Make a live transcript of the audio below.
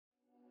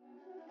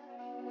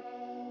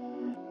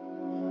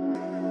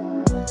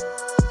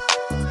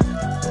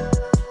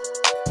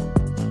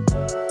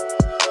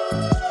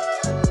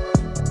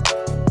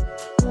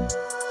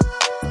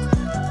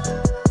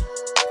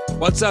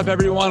What's up,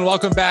 everyone?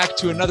 Welcome back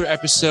to another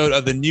episode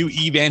of the New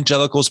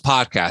Evangelicals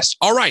podcast.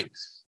 All right.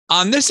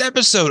 On this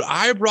episode,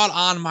 I brought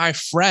on my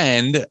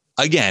friend,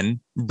 again,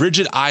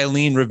 Bridget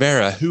Eileen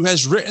Rivera, who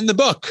has written the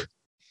book,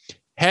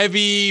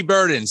 Heavy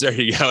Burdens. There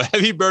you go.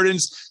 Heavy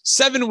Burdens,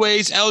 7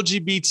 Ways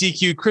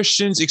LGBTQ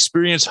Christians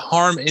Experience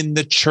Harm in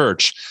the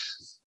Church.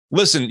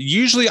 Listen,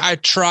 usually I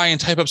try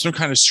and type up some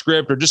kind of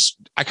script or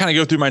I kind of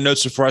go through my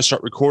notes before I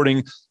start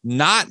recording.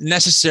 Not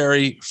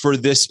necessary for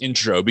this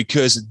intro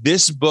because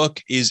this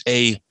book is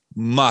a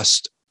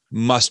must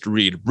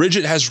read.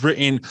 Bridget has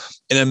written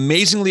an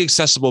amazingly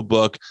accessible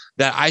book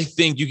that I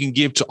think you can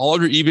give to all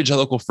of your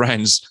evangelical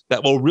friends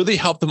that will really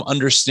help them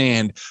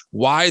understand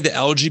why the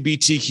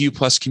LGBTQ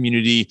plus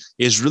community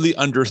is really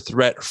under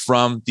threat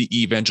from the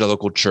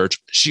evangelical church.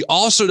 She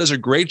also does a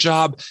great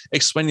job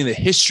explaining the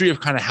history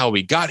of kind of how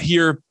we got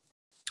here.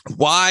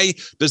 Why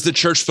does the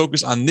church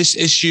focus on this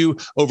issue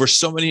over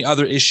so many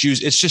other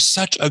issues? It's just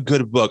such a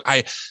good book.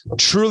 I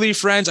truly,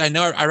 friends, I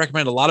know I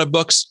recommend a lot of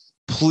books.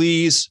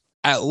 Please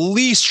at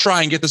least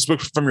try and get this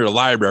book from your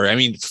library. I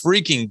mean,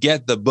 freaking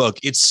get the book.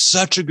 It's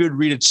such a good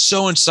read. It's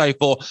so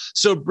insightful.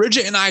 So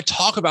Bridget and I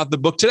talk about the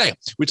book today.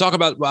 We talk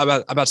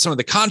about some of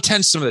the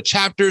contents, some of the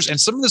chapters,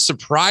 and some of the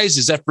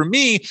surprises that for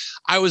me,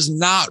 I was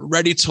not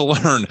ready to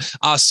learn.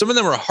 Some of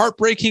them were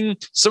heartbreaking.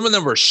 Some of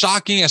them were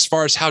shocking as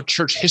far as how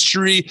church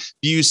history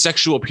views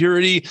sexual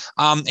purity.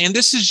 And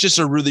this is just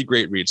a really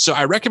great read. So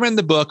I recommend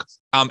the book.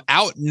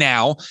 Out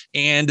now.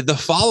 And the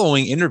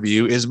following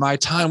interview is my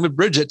time with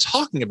Bridget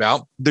talking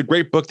about the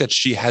great book that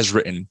she has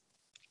written.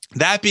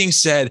 That being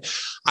said,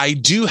 I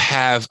do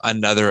have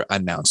another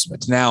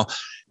announcement. Now,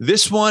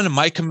 this one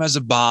might come as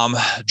a bomb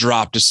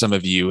drop to some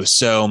of you.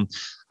 So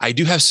I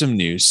do have some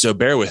news. So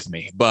bear with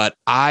me, but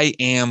I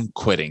am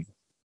quitting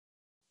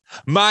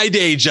my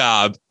day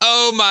job.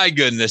 Oh my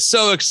goodness.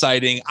 So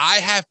exciting. I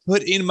have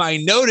put in my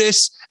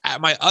notice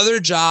at my other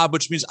job,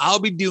 which means I'll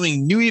be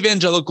doing New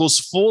Evangelicals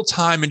full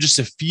time in just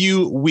a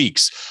few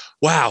weeks.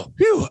 Wow.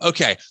 Whew.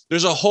 Okay.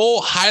 There's a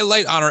whole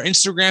highlight on our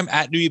Instagram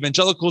at New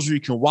Evangelicals where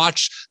you can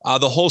watch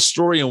the whole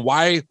story and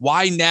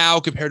why now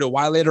compared to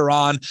why later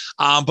on.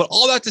 But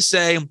all that to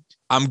say,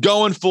 I'm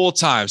going full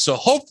time. So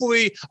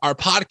hopefully our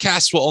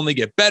podcast will only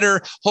get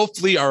better.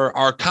 Hopefully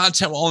our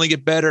content will only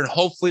get better, and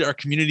hopefully our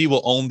community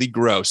will only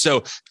grow.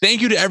 So thank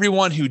you to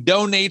everyone who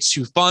donates,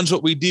 who funds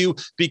what we do.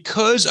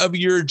 Because of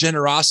your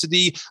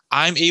generosity,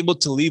 I'm able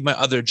to leave my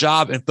other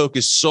job and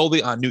focus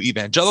solely on New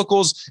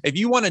Evangelicals. If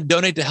you want to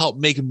donate to help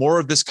make more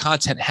of this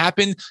content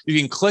happen, you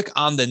can click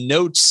on the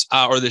notes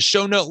or the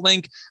show note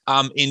link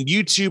in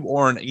YouTube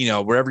or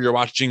in, wherever you're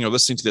watching or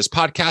listening to this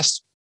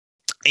podcast.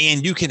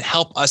 And you can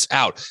help us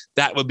out.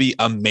 That would be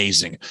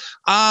amazing.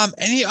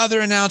 Any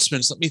other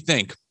announcements? Let me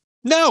think.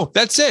 No,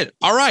 that's it.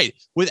 All right.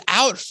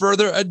 Without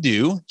further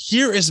ado,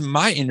 here is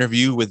my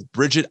interview with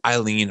Bridget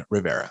Eileen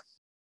Rivera.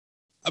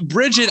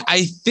 Bridget,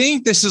 I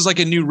think this is like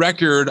a new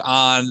record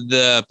on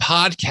the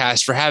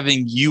podcast for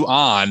having you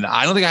on.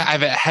 I don't think I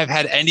have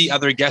had any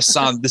other guests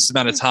on this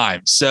amount of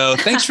time. So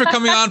thanks for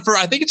coming on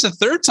I think it's the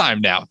 3rd time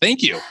now.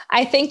 Thank you.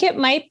 I think it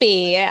might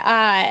be.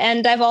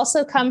 And I've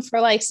also come for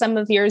like some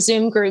of your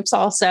Zoom groups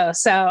also.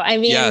 So, I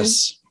mean,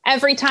 yes.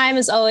 Every time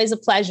is always a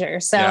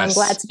pleasure. So yes. I'm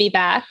glad to be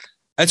back.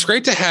 It's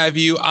great to have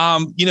you.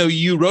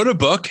 You wrote a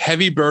book,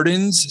 Heavy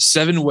Burdens,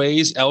 7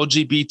 Ways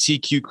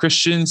LGBTQ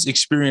Christians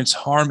Experience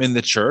Harm in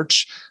the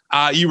Church.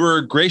 You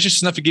were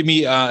gracious enough to give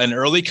me an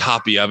early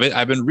copy of it.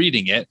 I've been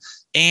reading it.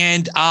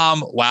 And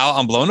wow,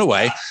 I'm blown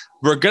away.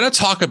 We're going to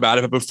talk about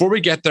it. But before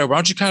we get there, why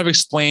don't you kind of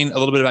explain a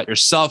little bit about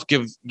yourself,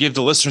 give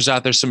the listeners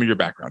out there some of your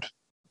background.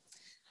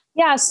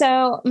 Yeah,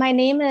 so my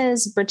name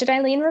is Bridget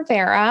Eileen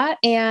Rivera,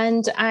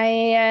 and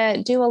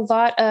I do a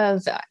lot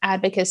of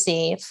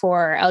advocacy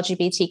for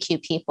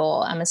LGBTQ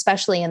people,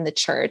 especially in the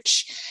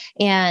church.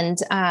 And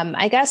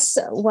I guess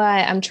what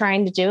I'm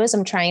trying to do is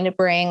I'm trying to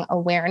bring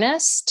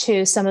awareness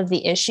to some of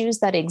the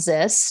issues that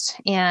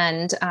exist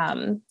and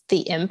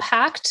the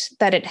impact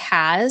that it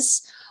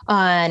has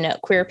on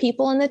queer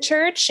people in the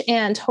church,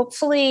 and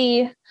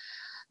hopefully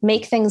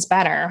make things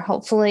better,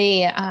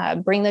 hopefully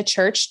bring the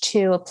church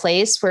to a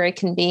place where it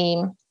can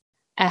be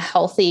a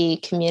healthy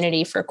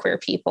community for queer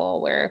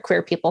people, where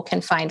queer people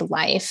can find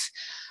life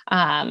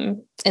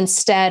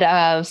instead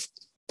of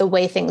the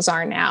way things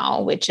are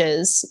now, which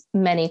is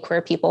many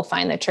queer people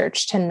find the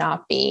church to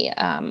not be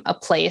a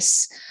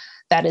place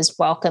that is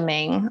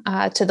welcoming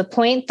to the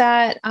point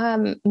that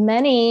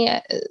many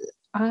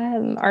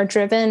are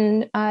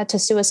driven to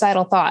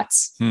suicidal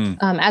thoughts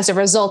as a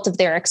result of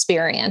their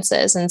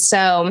experiences. And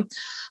so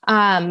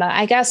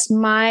I guess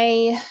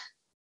my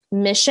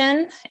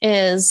mission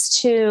is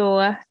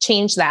to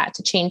change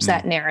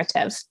that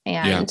narrative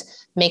and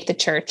make the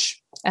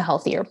church a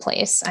healthier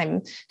place.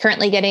 I'm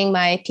currently getting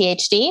my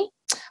PhD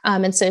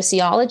in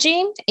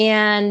sociology,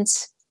 and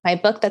my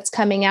book that's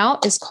coming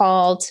out is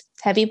called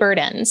Heavy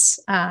Burdens,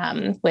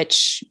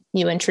 which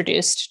you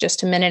introduced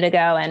just a minute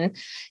ago. And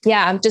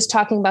yeah, I'm just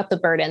talking about the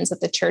burdens that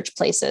the church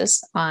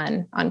places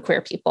on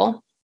queer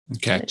people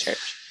in the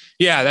church.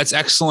 Yeah, that's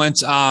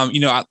excellent.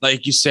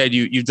 Like you said,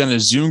 you've done a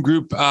Zoom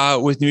group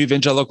with New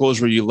Evangelicals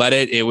where you led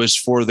it. It was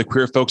for the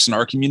queer folks in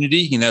our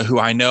community, who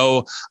I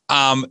know.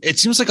 It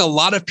seems like a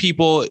lot of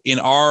people in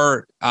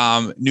our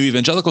New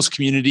Evangelicals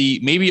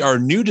community maybe are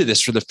new to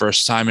this for the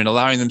first time and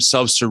allowing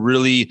themselves to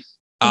really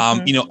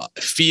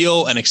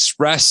feel and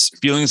express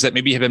feelings that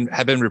maybe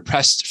have been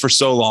repressed for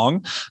so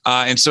long.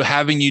 And so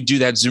having you do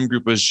that Zoom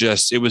group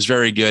it was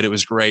very good. It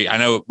was great. I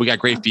know we got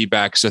great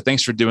feedback. So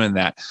thanks for doing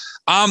that.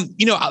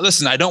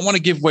 Listen, I don't want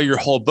to give away your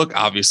whole book.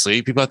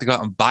 Obviously, people have to go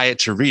out and buy it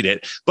to read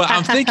it, but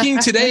I'm thinking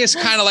today is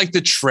kind of like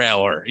the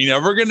trailer.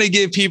 We're going to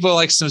give people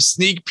like some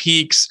sneak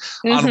peeks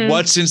on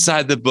what's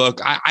inside the book.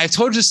 I've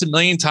told you this a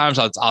million times.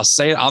 I'll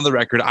say it on the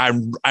record.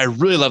 I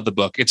really love the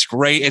book. It's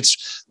great.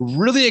 It's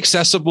really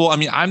accessible. I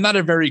mean, I'm not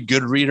a very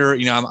good reader.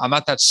 I'm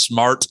not that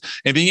smart,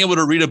 and being able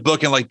to read a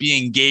book and like be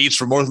engaged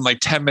for more than like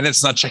 10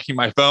 minutes, not checking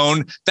my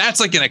phone, that's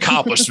like an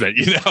accomplishment,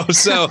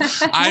 So,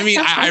 I mean,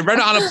 I read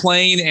it on a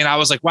plane and I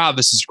was like, wow,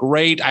 this is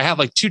great. I have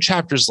like 2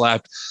 chapters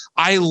left.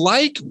 I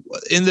like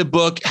in the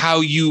book how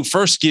you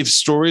first give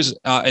stories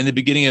in the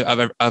beginning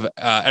of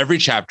every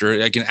chapter,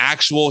 like an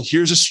actual,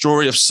 here's a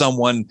story of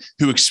someone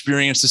who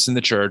experienced this in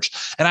the church.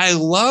 And I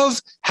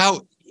love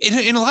how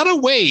in a lot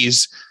of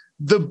ways,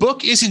 the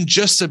book isn't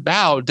just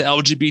about the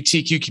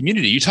LGBTQ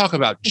community. You talk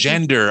about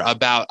gender,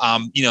 about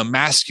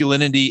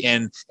masculinity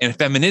and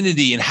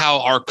femininity, and how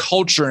our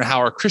culture and how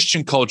our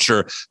Christian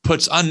culture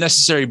puts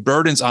unnecessary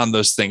burdens on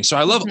those things. So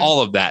I love all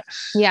of that.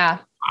 Yeah.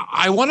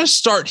 I want to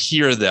start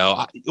here,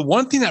 though.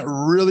 One thing that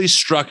really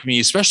struck me,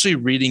 especially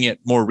reading it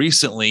more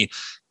recently,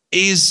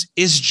 is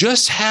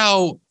just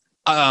how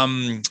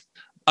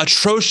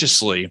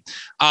atrociously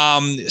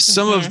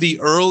some of the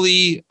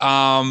early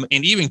and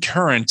even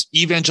current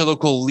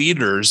evangelical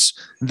leaders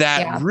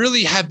that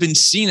really have been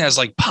seen as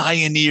like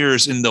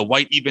pioneers in the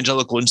white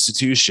evangelical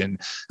institution.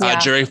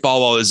 Jerry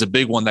Falwell is a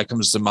big one that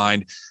comes to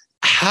mind.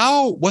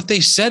 What they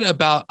said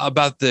about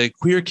the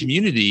queer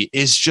community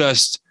is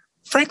just,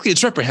 frankly,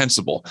 it's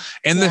reprehensible.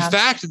 And the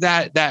fact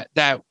that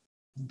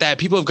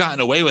people have gotten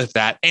away with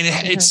that, and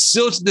it's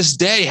still to this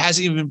day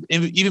hasn't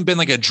even been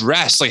like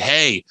addressed. Like,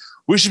 hey,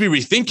 we should be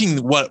rethinking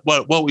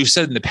what we've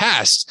said in the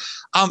past.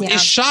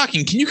 Is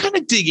shocking. Can you kind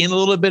of dig in a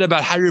little bit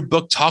about how your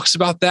book talks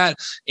about that?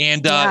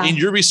 And in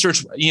your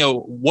research,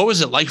 what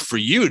was it like for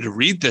you to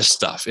read this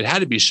stuff? It had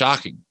to be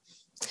shocking.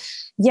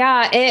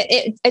 Yeah,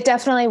 it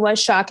definitely was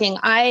shocking.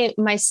 I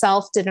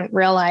myself didn't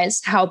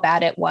realize how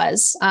bad it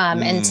was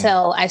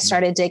until I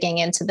started digging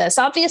into this.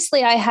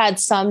 Obviously, I had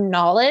some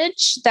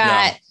knowledge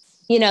that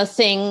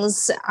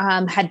things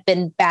had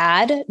been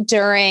bad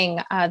during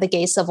the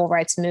gay civil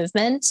rights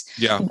movement,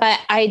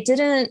 but I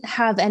didn't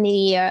have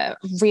any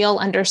real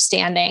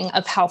understanding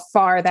of how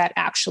far that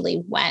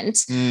actually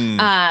went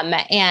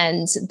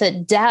and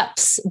the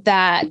depths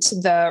that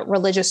the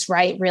religious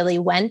right really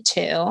went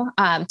to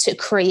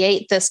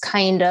create this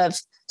kind of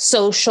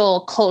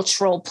social,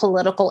 cultural,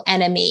 political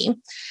enemy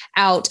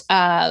out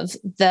of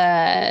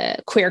the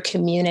queer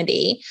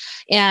community.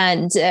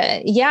 And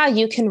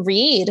you can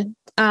read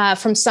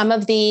from some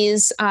of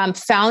these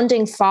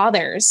founding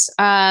fathers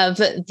of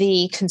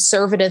the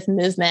conservative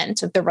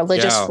movement of the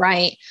religious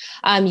right.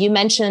 You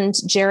mentioned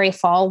Jerry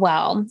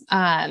Falwell,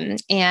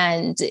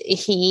 and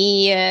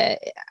he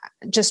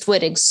just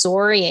would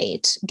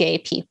excoriate gay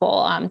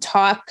people,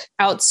 talk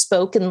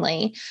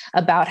outspokenly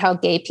about how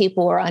gay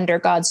people were under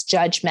God's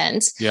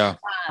judgment,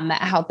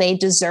 how they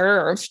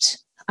deserved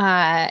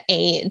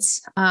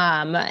AIDS.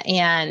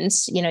 And,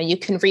 you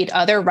can read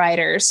other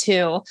writers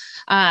who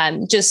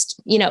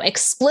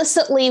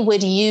explicitly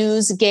would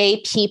use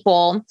gay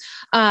people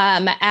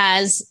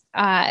as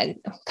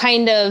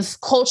kind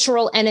of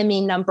cultural enemy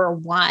number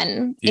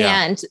one.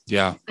 And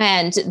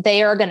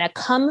they are going to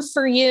come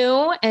for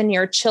you and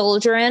your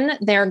children.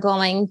 They're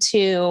going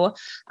to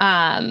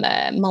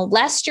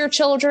molest your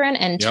children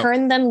and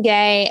turn them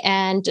gay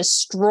and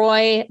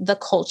destroy the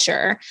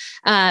culture.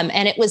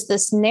 And it was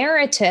this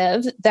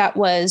narrative that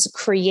was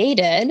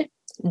created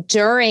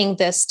during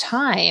this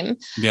time.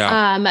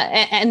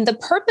 And the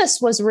purpose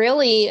was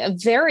really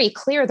very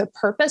clear. The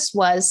purpose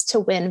was to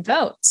win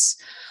votes.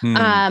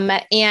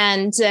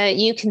 And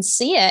you can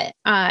see it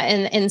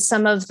in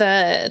some of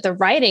the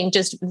writing,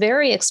 just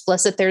very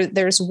explicit.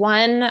 There's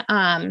one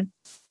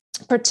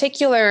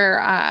particular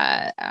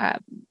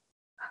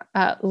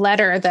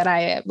letter that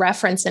I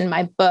reference in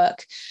my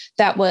book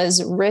that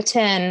was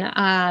written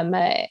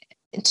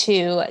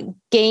to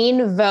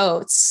gain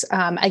votes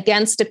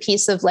against a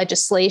piece of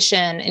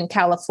legislation in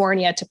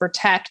California to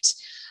protect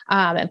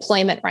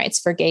employment rights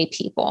for gay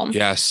people.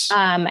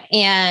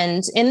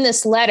 And in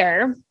this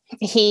letter,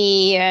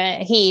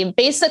 he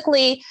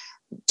basically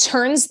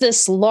turns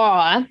this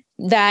law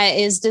that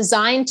is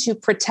designed to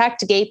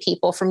protect gay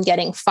people from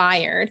getting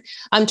fired,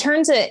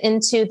 turns it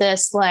into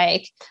this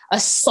like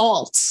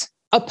assault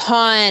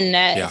upon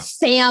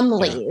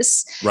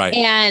families,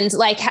 and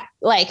like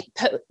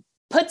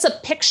puts a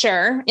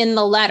picture in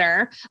the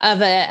letter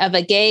of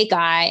a gay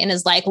guy and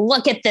is like,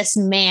 look at this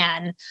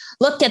man,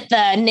 look at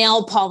the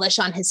nail polish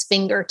on his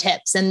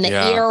fingertips and the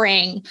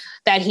earring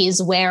that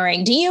he's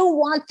wearing. Do you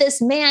want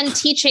this man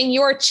teaching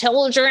your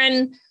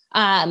children?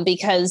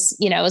 Because,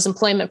 it was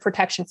employment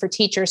protection for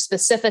teachers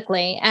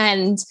specifically.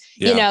 And,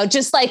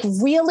 just like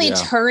really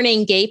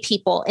turning gay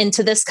people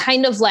into this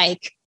kind of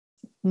like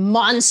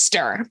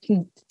monster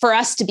for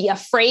us to be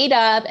afraid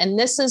of. And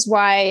this is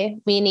why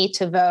we need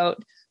to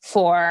vote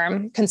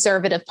for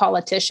conservative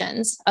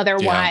politicians.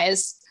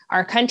 Otherwise,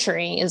 our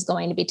country is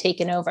going to be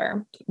taken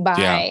over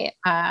by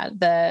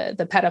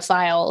the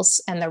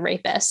pedophiles and the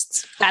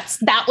rapists.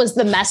 That was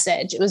the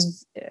message. It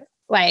was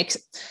like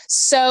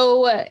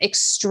so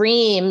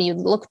extreme. You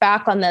look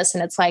back on this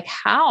and it's like,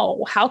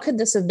 how could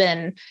this have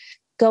been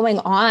going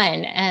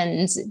on?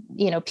 And,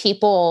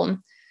 people,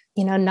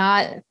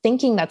 not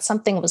thinking that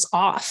something was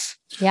off.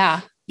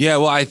 Yeah. Yeah.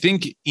 Well, I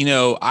think,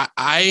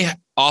 I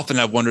often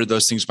have wondered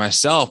those things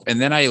myself. And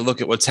then I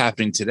look at what's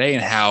happening today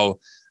and how,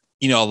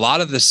 a lot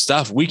of this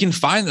stuff, we can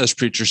find those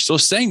preachers still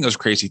saying those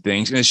crazy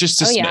things and it's just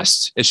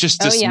dismissed. It's just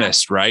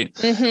dismissed. Right.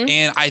 Mm-hmm.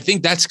 And I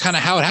think that's kind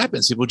of how it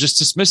happens. People just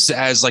dismiss it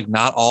as like,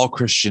 not all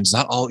Christians,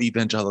 not all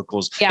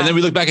evangelicals. Yeah. And then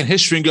we look back in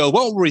history and go,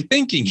 what were we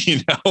thinking?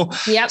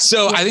 Yep.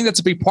 So I think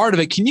that's a big part of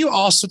it. Can you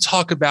also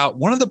talk about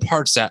one of the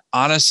parts that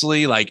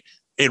honestly, like,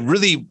 it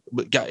really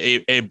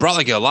it brought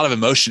like a lot of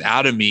emotion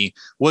out of me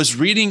was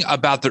reading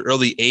about the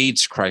early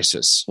AIDS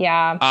crisis.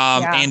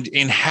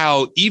 And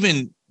how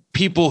even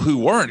people who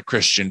weren't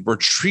Christian were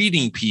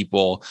treating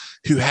people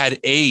who had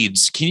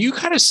AIDS. Can you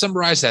kind of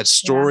summarize that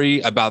story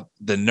about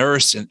the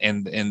nurse and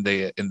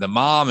the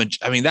mom? And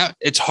I mean, that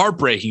it's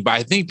heartbreaking, but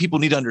I think people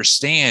need to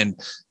understand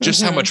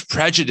just how much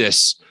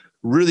prejudice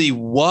really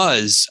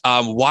was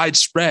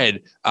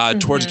widespread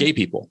towards gay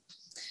people.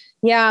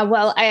 Yeah,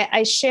 well,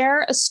 I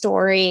share a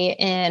story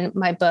in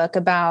my book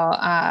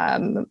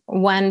about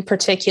one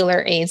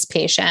particular AIDS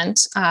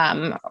patient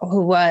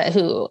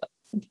who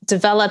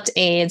developed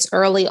AIDS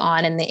early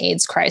on in the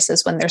AIDS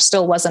crisis when there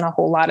still wasn't a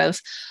whole lot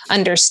of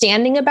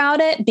understanding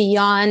about it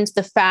beyond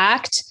the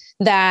fact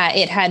that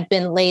it had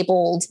been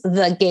labeled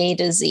the gay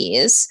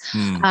disease.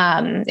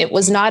 It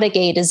was not a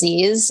gay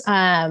disease.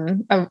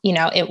 It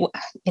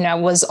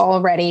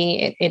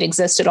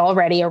existed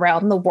already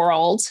around the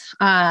world,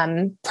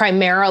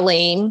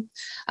 primarily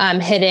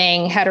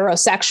hitting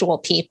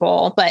heterosexual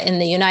people. But in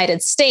the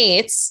United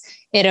States,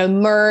 it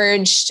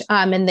emerged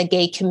in the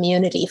gay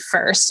community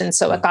first. And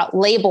so it got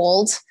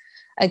labeled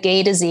a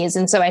gay disease.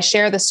 And so I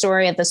share the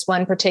story of this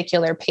one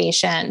particular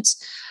patient.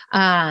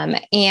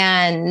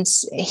 And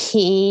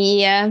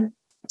he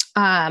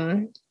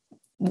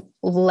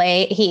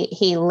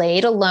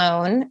laid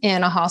alone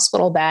in a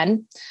hospital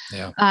bed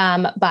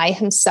by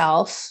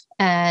himself,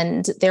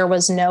 and there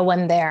was no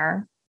one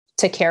there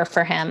to care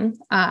for him.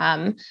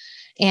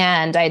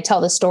 And I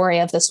tell the story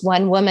of this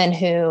one woman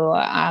who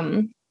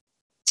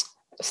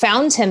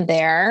found him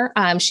there.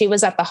 She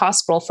was at the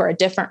hospital for a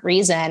different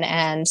reason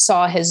and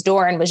saw his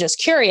door and was just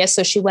curious.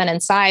 So she went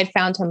inside,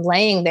 found him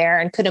laying there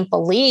and couldn't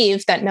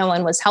believe that no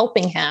one was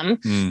helping him.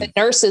 The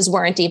nurses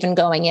weren't even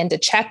going in to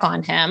check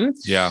on him.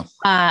 Yeah.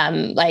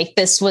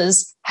 This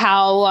was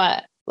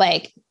how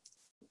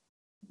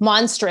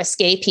monstrous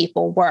gay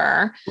people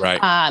were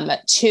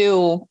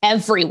to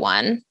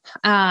everyone,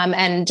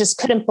 and just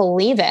couldn't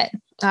believe it.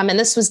 And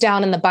this was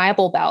down in the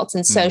Bible Belt.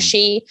 And so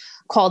she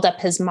called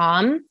up his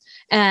mom,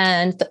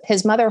 and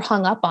his mother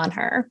hung up on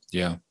her.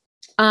 Yeah.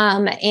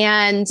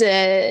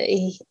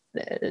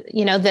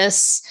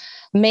 This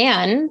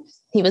man,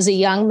 he was a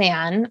young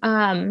man,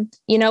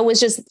 was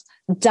just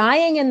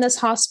dying in this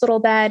hospital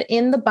bed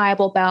in the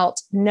Bible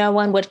Belt. No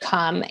one would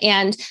come.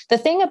 And the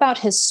thing about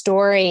his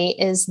story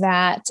is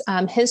that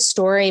his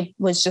story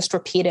was just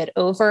repeated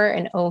over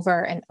and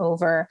over and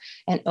over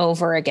and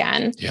over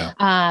again,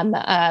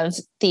 of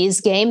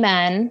these gay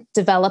men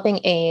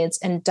developing AIDS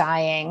and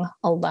dying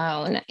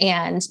alone.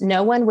 And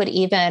no one would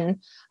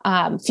even,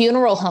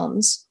 funeral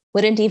homes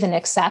wouldn't even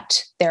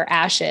accept their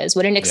ashes,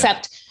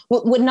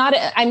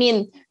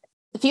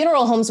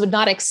 funeral homes would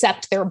not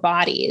accept their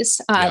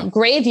bodies.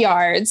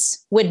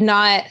 Graveyards would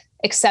not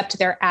accept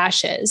their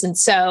ashes. And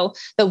so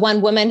the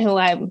one woman who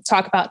I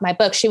talk about in my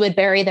book, she would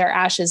bury their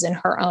ashes in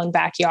her own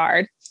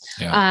backyard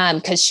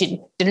because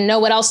she didn't know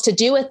what else to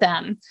do with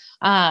them.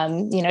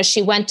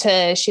 She went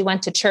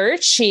to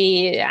church.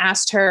 She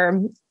asked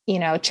her,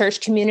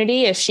 church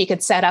community if she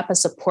could set up a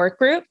support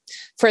group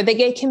for the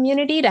gay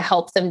community to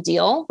help them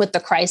deal with the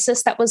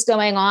crisis that was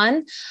going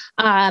on.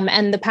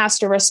 And the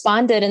pastor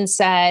responded and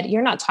said,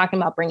 "You're not talking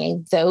about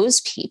bringing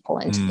those people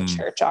into the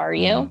church, are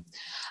you?"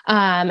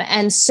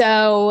 And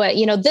so,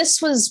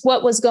 this was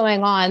what was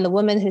going on. The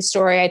woman whose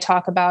story I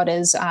talk about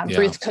is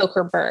Ruth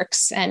Coker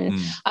Burks. And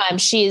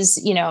she's,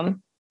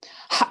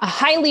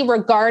 highly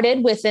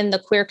regarded within the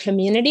queer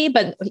community,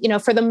 but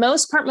for the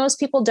most part, most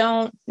people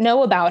don't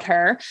know about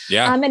her.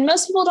 And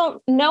most people don't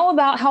know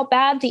about how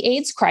bad the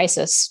AIDS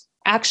crisis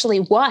actually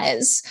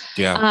was.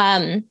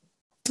 One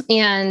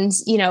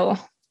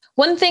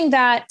thing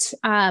that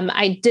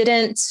I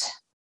didn't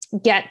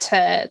get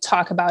to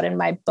talk about in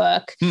my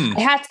book.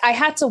 I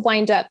had to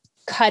wind up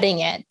cutting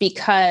it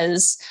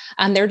because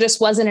there just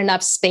wasn't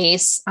enough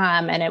space,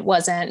 and it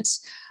wasn't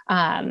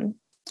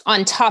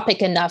on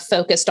topic enough,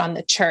 focused on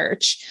the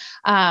church.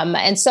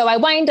 And so I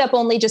wind up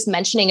only just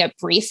mentioning it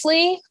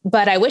briefly,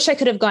 but I wish I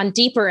could have gone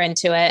deeper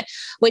into it,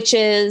 which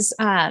is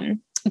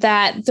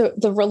that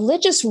the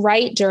religious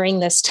right during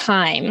this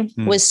time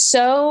was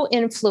so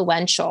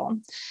influential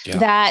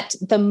that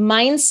the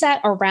mindset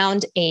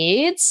around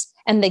AIDS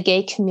and the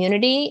gay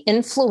community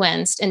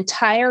influenced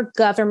entire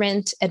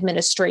government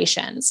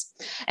administrations.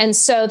 And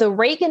so the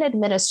Reagan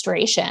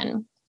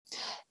administration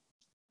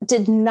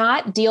did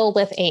not deal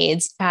with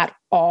AIDS at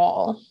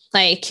all.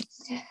 Like,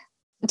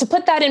 to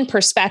put that in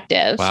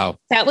perspective,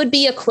 that would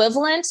be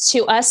equivalent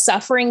to us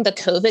suffering the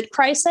COVID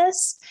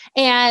crisis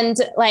and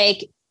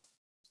like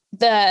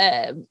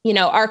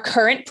our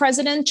current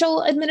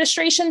presidential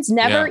administrations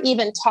never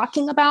even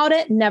talking about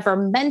it, never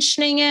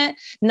mentioning it,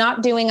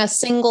 not doing a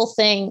single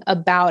thing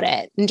about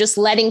it, and just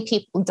letting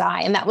people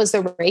die. And that was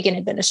the Reagan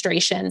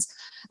administration's,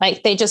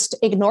 like, they just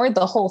ignored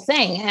the whole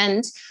thing.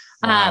 And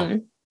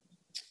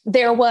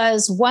there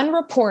was one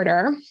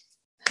reporter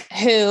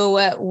who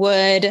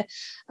would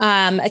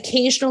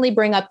occasionally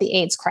bring up the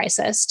AIDS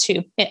crisis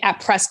at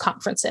press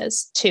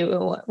conferences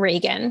to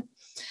Reagan.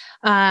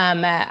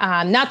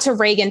 Not to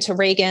Reagan, to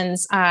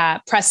Reagan's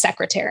press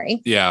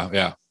secretary.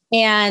 Yeah.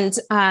 And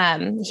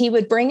he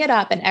would bring it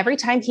up, and every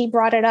time he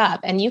brought it up,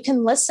 and you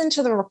can listen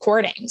to the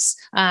recordings,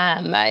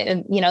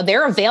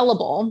 they're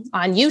available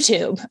on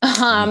YouTube,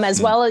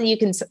 as well as you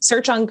can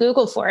search on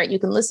Google for it. You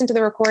can listen to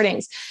the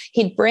recordings.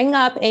 He'd bring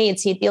up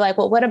AIDS. He'd be like,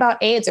 well, what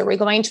about AIDS? Are we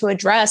going to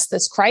address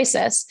this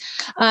crisis?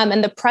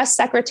 And the press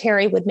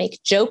secretary would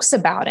make jokes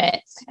about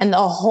it, and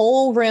the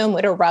whole room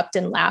would erupt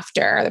in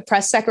laughter. The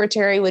press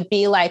secretary would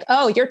be like,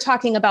 oh, you're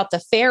talking about the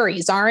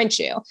fairies, aren't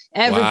you?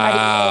 Everybody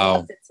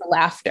erupted into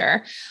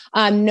laughter.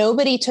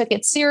 Nobody took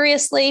it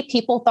seriously.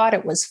 People thought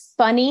it was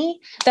funny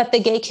that the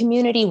gay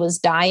community was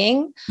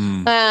dying.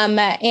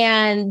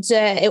 And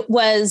it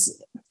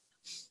was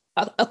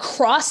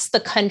across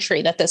the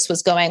country that this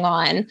was going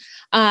on.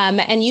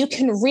 And you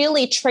can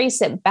really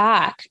trace it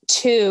back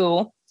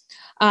to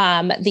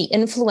the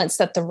influence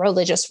that the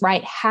religious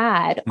right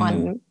had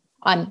on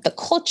the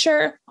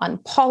culture, on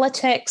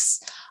politics,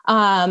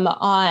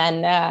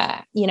 on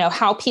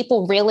how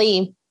people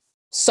really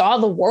saw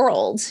the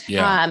world.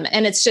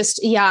 And it's just,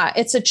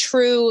 it's a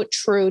true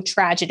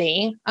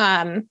tragedy.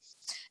 And,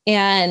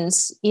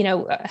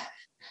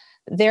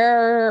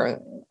 there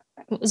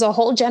was a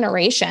whole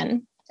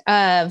generation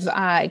of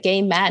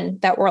gay men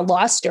that were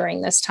lost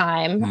during this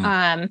time.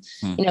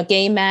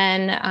 Gay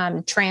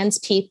men, trans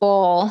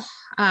people,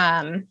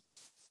 and,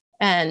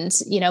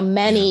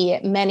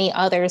 many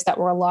others that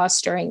were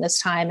lost during this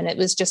time. And it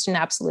was just an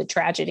absolute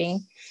tragedy.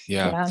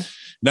 No,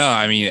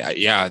 I mean,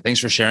 thanks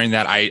for sharing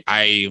that.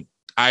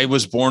 I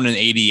was born in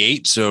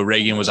 88. So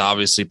Reagan was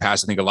obviously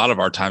past. I think a lot of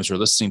our times we're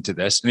listening to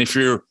this. And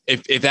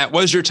if that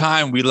was your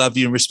time, we love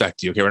you and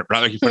respect you. Okay. We're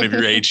not making fun of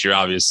your age here,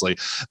 obviously.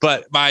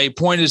 But my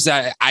point is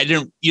that I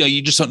didn't,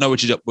 you just don't know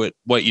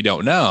what you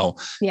don't know.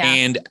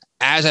 And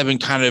as I've been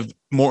kind of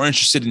more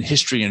interested in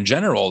history in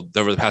general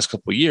over the past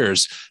couple of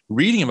years,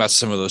 reading about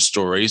some of those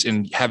stories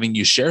and having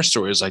you share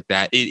stories like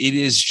that, it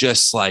is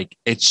just like,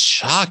 it's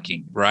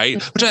shocking,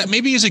 right? Which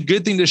maybe is a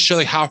good thing to show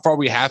like how far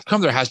we have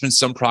come. There has been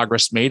some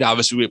progress made.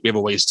 Obviously, we have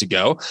a ways to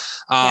go.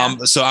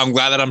 So I'm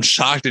glad that I'm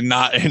shocked and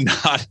not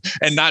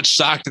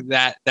shocked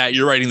that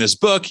you're writing this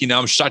book.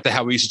 I'm shocked at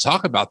how we used to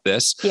talk about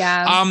this.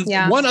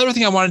 One other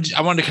thing I wanted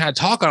to kind of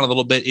talk on a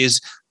little bit is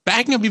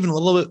backing up even a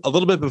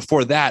little bit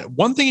before that.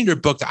 One thing in your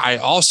book that I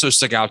also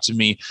stuck out to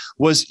me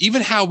was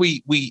even how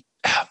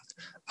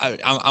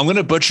I'm going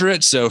to butcher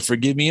it, so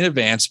forgive me in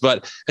advance,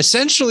 but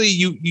essentially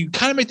you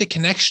kind of make the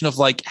connection of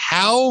like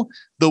how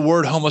the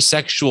word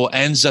homosexual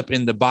ends up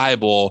in the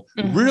Bible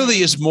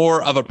really is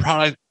more of a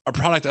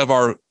product of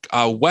our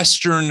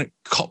Western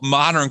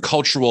modern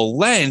cultural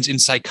lens in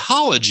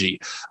psychology,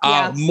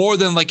 more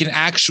than like an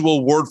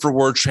actual word for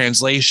word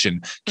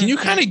translation. Can you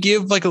kind of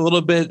give like a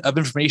little bit of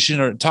information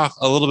or talk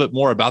a little bit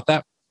more about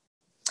that?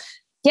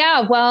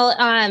 Yeah, well,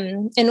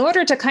 in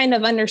order to kind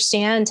of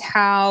understand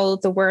how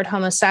the word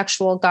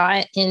homosexual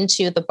got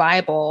into the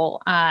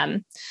Bible,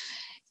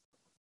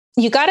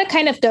 you got to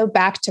kind of go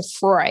back to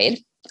Freud.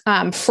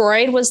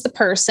 Freud was the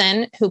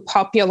person who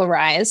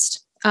popularized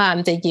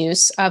the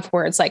use of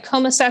words like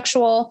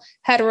homosexual,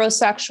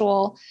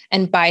 heterosexual,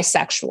 and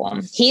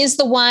bisexual. He's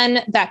the one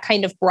that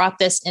kind of brought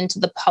this into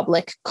the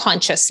public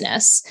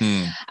consciousness.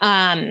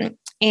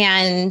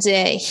 And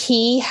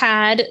he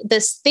had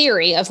this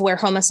theory of where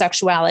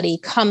homosexuality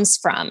comes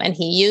from. And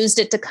he used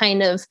it to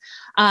kind of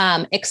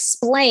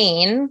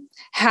explain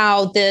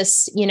how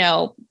this,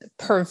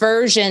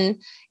 perversion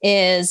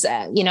is,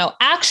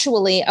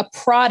 actually a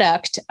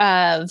product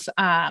of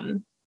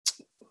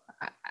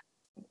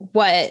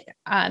what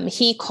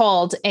he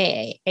called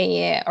a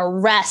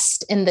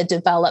rest in the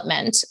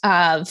development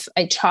of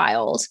a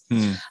child.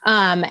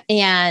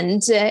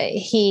 And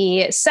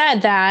he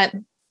said that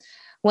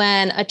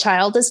when a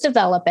child is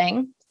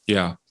developing,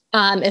 Yeah.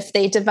 If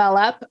they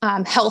develop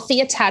healthy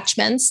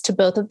attachments to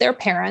both of their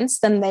parents,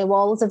 then they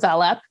will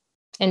develop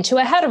into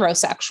a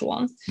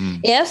heterosexual.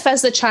 If,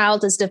 as the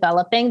child is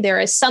developing, there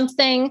is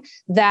something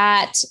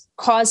that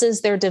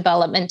causes their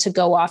development to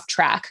go off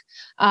track,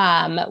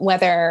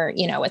 whether,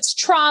 it's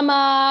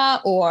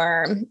trauma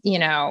or,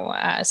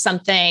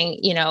 something,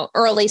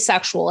 early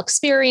sexual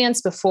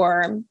experience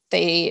before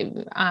they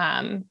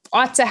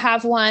ought to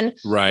have one,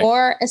 right,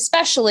 or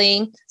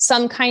especially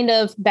some kind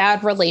of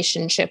bad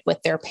relationship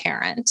with their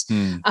parent.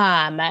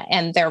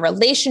 And their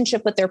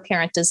relationship with their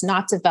parent does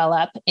not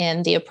develop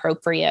in the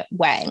appropriate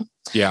way.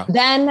 Yeah.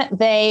 Then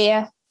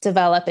they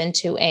develop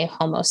into a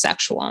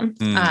homosexual.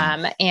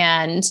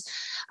 And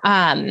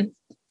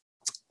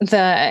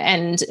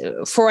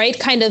Freud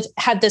kind of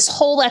had this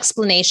whole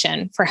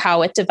explanation for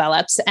how it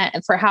develops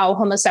and for how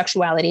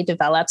homosexuality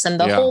develops. And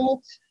the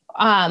whole,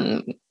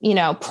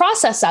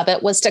 process of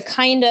it was to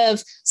kind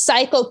of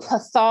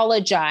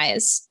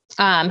psychopathologize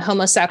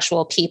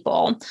homosexual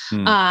people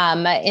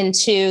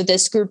into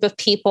this group of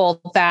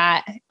people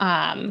that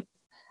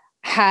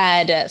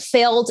had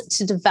failed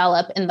to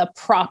develop in the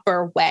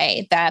proper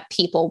way that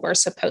people were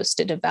supposed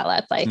to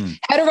develop. Like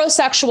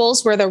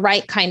heterosexuals were the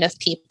right kind of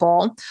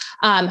people.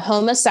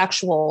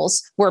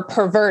 Homosexuals were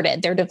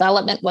perverted. Their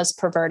development was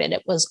perverted.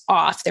 It was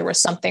off. There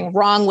was something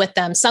wrong with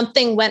them.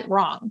 Something went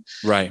wrong.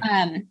 Right.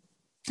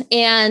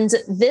 And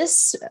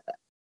this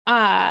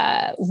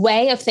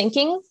way of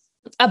thinking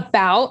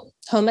about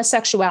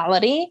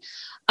homosexuality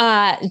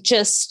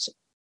just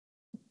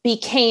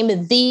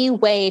became the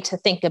way to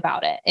think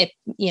about it. It,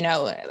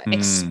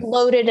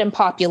 exploded in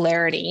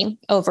popularity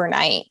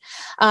overnight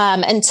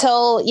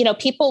until,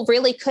 people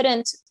really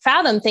couldn't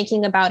fathom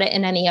thinking about it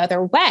in any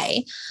other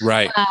way.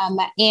 Right.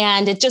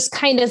 And it just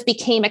kind of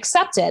became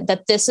accepted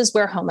that this is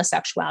where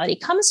homosexuality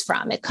comes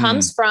from. It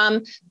comes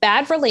from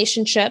bad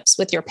relationships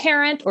with your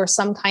parent or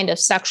some kind of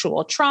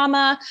sexual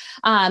trauma,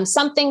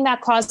 something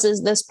that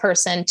causes this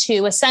person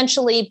to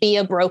essentially be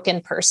a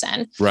broken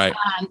person. Right.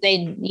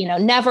 They,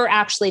 never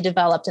actually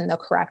developed in the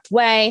correct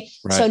way.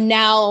 Right. So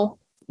now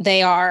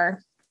they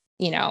are,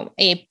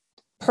 a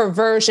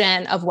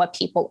perversion of what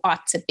people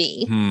ought to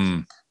be.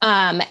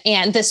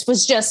 And this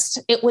was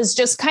it was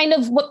just kind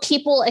of what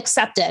people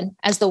accepted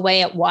as the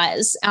way it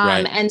was.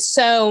 Right. And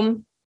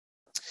so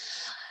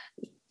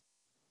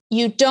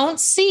you don't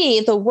see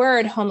the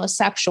word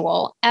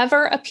homosexual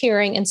ever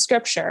appearing in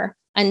scripture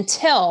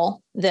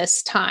until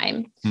this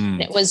time.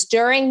 And it was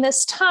during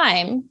this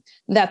time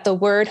that the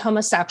word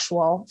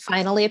homosexual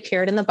finally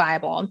appeared in the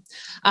Bible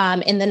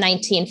in the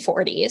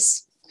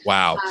 1940s.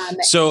 Wow.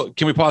 So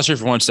can we pause here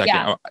for 1 second?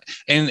 Yeah.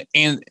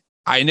 And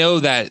I know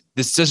that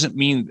this doesn't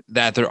mean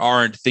that there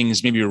aren't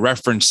things maybe a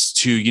reference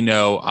to,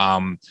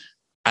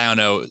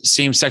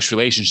 same-sex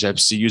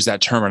relationships, to use that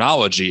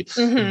terminology.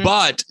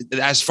 But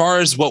as far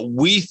as what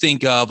we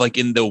think of, like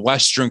in the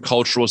Western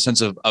cultural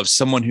sense of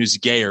someone who's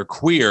gay or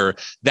queer,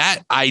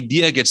 that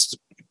idea gets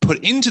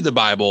put into the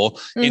Bible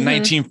in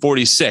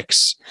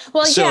 1946.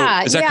 Well, so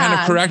is that kind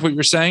of correct what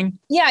you're saying?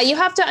 Yeah, you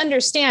have to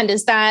understand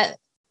is that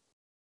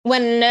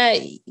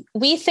when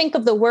we think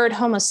of the word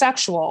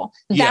homosexual,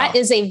 that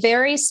is a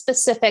very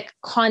specific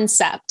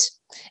concept.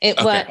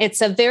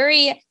 It's a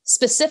very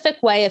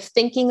specific way of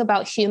thinking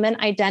about human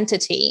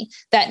identity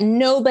that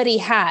nobody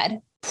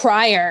had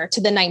prior to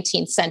the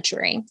 19th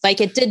century.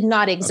 Like it did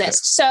not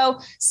exist. So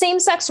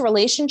same-sex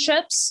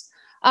relationships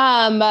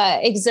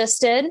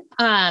existed.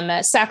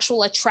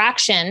 Sexual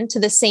attraction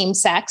to the same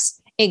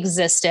sex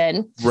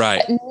existed.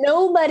 Right. But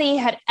nobody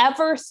had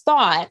ever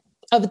thought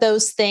of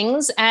those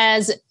things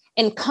as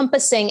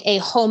encompassing a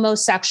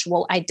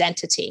homosexual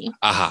identity.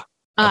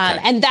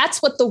 And that's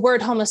what the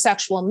word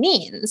homosexual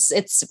means.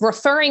 It's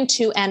referring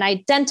to an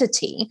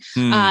identity.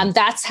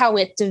 That's how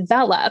it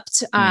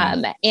developed.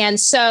 And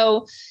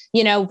so,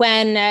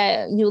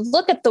 when you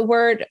look at the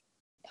word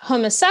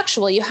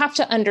homosexual, you have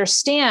to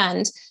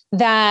understand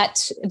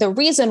that the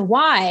reason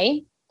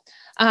why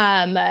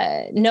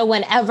no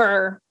one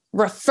ever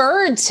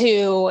referred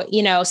to,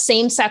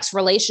 same-sex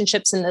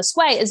relationships in this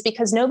way is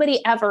because nobody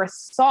ever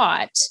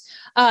thought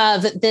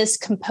of this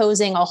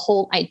composing a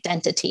whole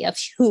identity of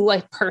who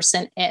a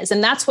person is.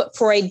 And that's what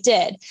Freud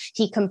did.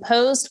 He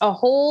composed a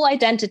whole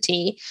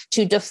identity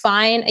to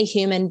define a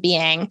human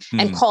being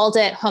and called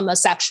it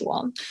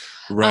homosexual.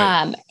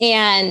 Right.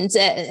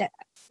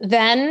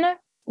 Then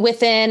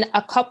within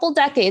a couple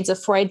decades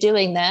of Freud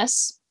doing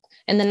this,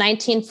 in the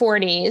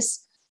 1940s,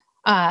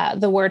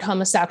 the word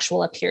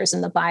homosexual appears in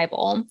the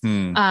Bible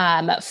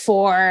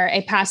for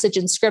a passage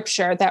in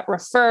scripture that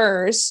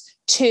refers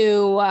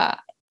to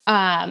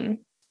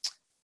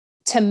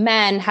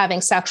men having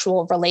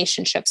sexual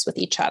relationships with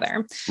each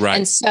other. Right.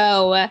 And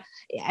so,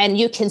 and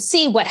you can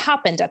see what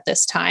happened at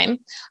this time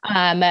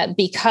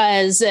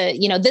because,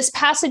 this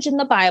passage in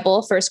the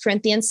Bible, 1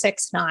 Corinthians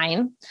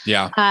 6:9,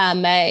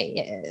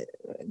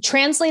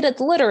 translated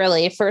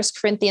literally, 1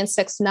 Corinthians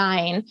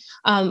 6:9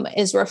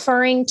 is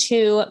referring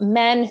to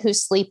men who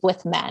sleep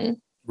with men.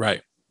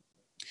 Right.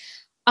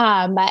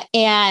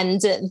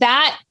 And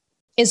that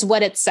is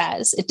what it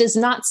says. It does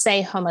not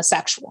say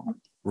homosexual.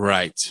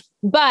 Right.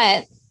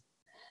 But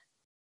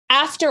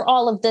after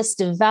all of this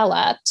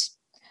developed,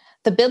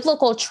 the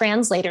biblical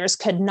translators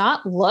could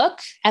not look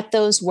at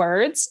those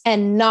words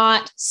and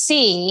not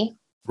see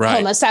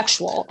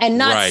homosexual and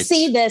not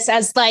see this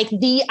as like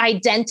the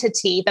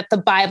identity that the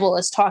Bible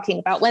is talking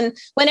about when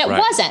it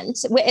wasn't.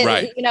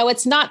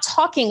 It's not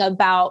talking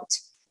about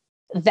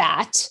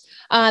that.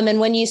 And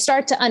when you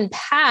start to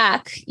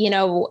unpack,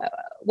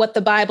 what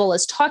the Bible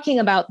is talking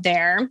about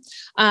there,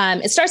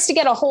 it starts to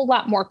get a whole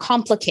lot more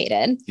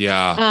complicated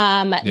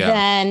than,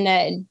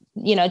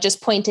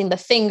 just pointing the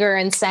finger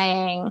and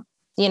saying,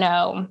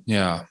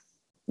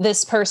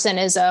 this person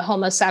is a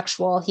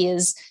homosexual. He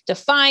is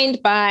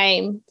defined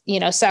by,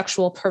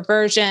 sexual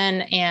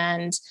perversion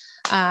and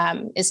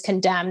is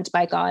condemned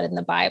by God in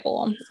the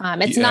Bible.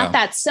 It's not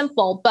that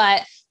simple,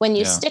 but when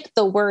you stick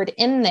the word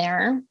in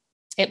there,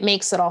 it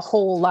makes it a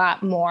whole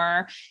lot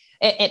more.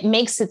 It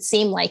makes it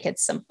seem like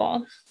it's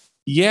simple.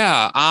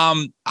 Yeah.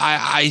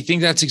 I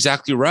think that's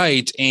exactly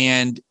right.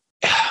 And,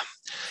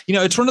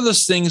 it's one of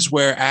those things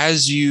where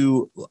as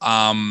you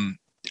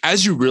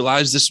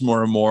realize this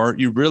more and more,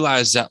 you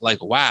realize that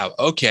like, wow,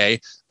 okay.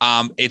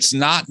 It's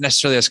not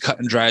necessarily as cut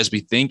and dry as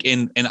we think.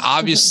 And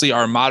obviously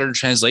our modern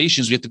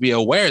translations, we have to be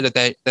aware that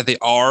they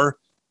are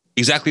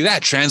exactly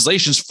that,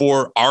 translations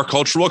for our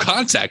cultural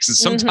context. And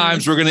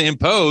sometimes we're going to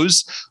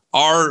impose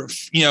our,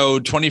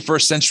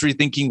 21st century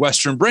thinking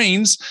Western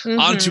brains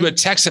onto a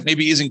text that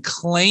maybe isn't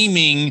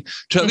claiming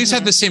to at least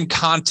have the same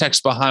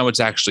context behind what's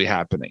actually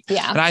happening.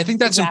 Yeah. And I think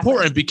that's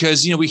important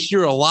because, we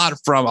hear a lot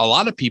from a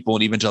lot of people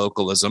in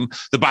evangelicalism.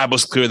 The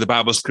Bible's clear, the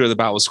Bible's clear, the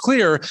Bible's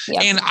clear.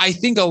 Yep. And I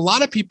think a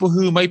lot of people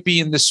who might be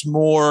in this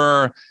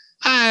more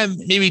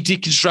maybe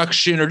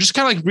deconstruction or just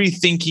kind of like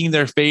rethinking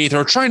their faith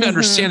or trying to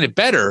understand it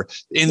better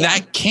in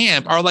that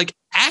camp are like,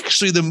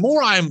 actually, the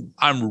more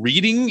I'm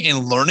reading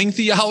and learning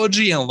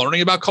theology and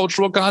learning about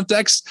cultural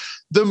context,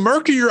 the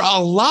murkier a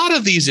lot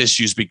of these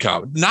issues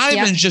become. Not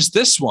even just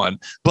this one,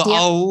 but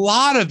a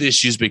lot of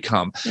issues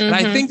become. And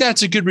I think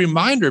that's a good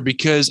reminder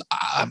because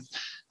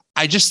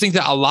I just think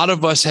that a lot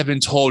of us have been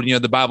told,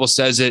 the Bible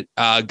says it,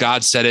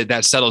 God said it,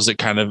 that settles it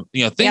kind of,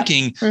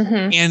 thinking.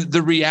 And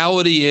the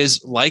reality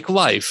is like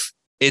life,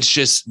 it's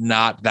just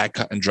not that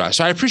cut and dry.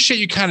 So I appreciate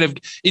you kind of,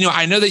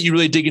 I know that you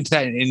really dig into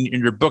that in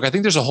your book. I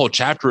think there's a whole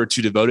chapter or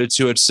two devoted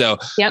to it. So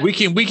we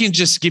can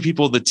just give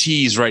people the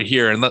tease right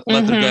here and let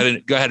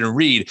them go ahead and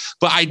read.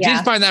 But I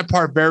did find that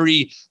part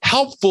very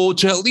helpful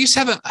to at least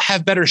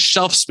have better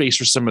shelf space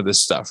for some of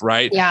this stuff.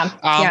 Right.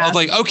 Of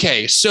like,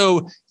 okay,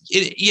 so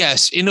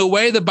yes, in a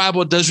way, the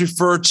Bible does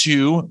refer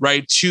to,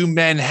 two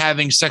men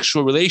having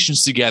sexual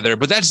relations together,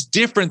 but that's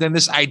different than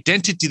this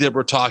identity that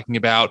we're talking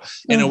about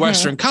in a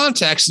Western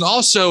context. And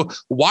also,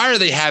 why are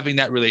they having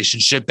that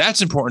relationship?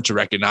 That's important to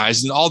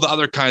recognize, and all the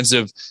other kinds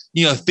of,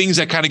 things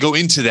that kind of go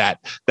into that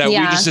we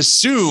just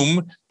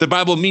assume the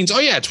Bible means,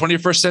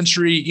 21st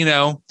century,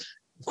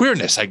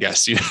 queerness, I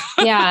guess.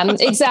 Yeah,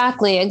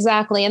 exactly.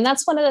 And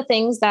that's one of the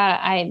things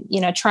that I,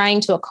 trying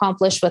to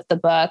accomplish with the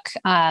book.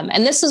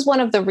 And this is one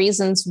of the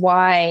reasons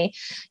why,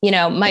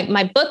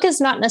 my book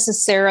is not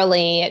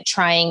necessarily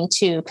trying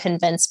to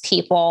convince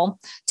people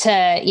to,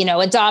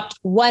 adopt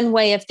one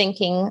way of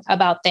thinking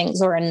about things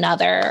or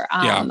another.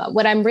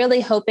 What I'm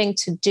really hoping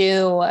to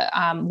do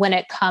when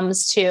it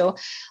comes to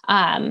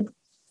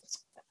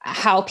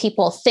how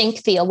people think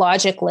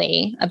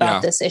theologically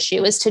about this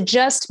issue is to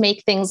just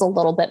make things a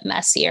little bit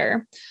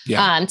messier,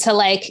 to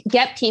like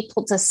get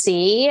people to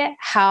see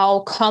how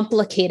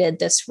complicated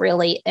this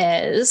really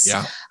is.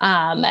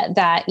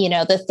 That,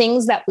 the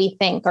things that we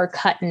think are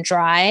cut and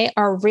dry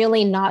are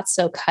really not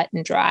so cut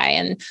and dry.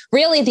 And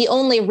really the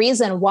only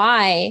reason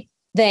why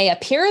they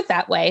appear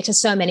that way to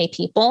so many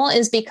people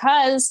is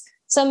because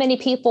so many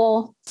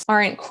people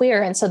aren't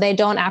queer. And so they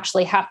don't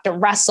actually have to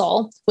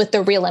wrestle with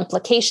the real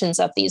implications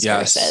of these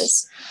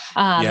verses.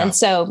 And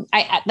so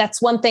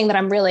that's one thing that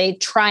I'm really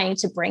trying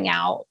to bring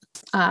out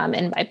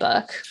in my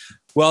book.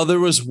 Well, there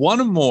was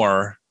one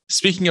more,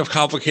 speaking of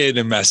complicated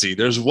and messy,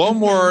 there's one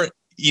more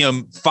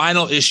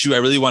final issue I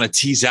really want to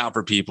tease out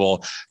for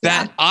people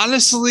that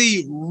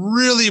honestly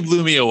really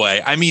blew me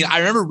away. I mean, I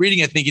remember reading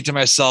it thinking to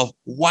myself,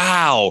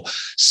 wow.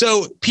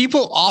 So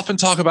people often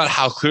talk about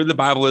how clear the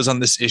Bible is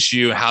on this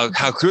issue, how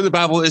clear the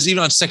Bible is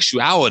even on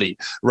sexuality,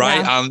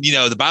 right?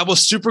 The Bible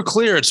is super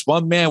clear. It's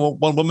one man,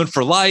 one woman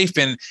for life.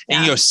 And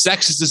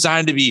sex is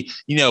designed to be,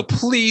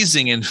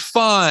 pleasing and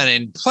fun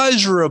and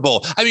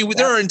pleasurable. I mean,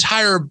 there are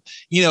entire,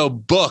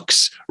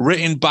 books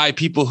written by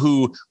people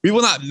who we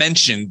will not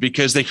mention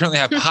because they currently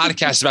have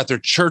podcasts about their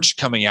church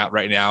coming out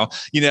right now,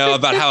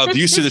 about how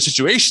abusive the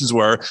situations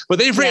were, but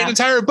they've written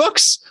entire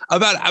books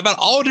about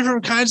all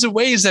different kinds of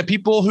ways that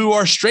people who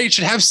are straight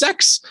should have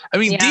sex. I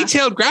mean,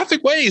 detailed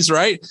graphic ways,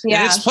 right?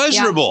 And it's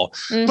pleasurable.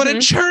 But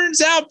it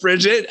turns out,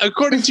 Bridget,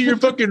 according to your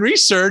book and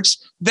research,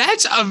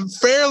 that's a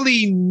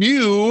fairly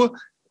new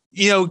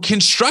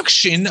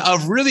construction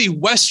of really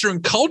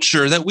Western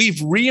culture that we've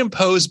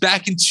reimposed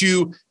back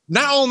into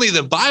not only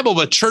the Bible,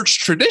 but church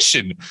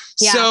tradition.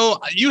 Yeah. So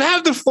you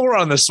have the floor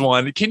on this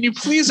one. Can you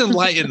please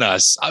enlighten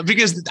us?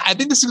 Because I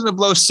think this is going to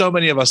blow so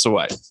many of us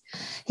away.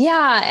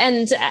 Yeah.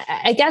 And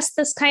I guess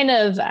this kind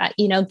of,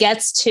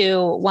 gets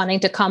to wanting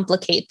to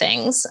complicate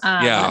things.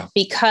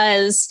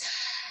 Because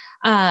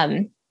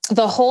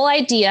the whole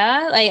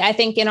idea, like, I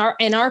think in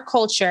our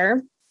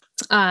culture,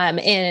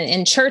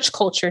 in church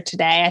culture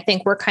today, I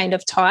think we're kind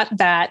of taught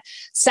that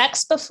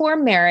sex before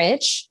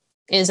marriage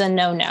is a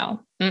no-no.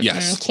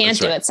 Yes, can't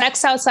do it.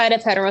 Sex outside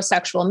of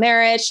heterosexual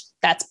marriage,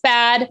 that's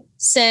bad,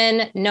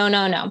 sin,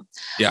 no.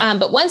 Yeah.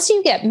 But once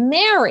you get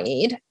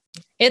married,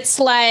 it's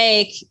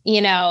like,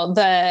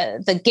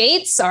 the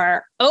gates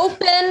are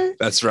open.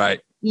 That's right.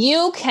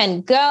 You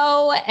can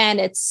go and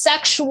it's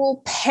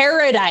sexual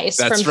paradise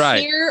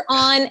here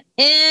on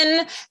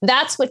in.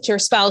 That's what your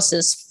spouse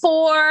is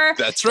for.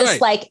 That's right.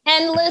 It's like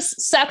endless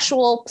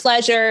sexual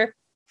pleasure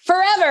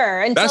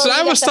forever. That's what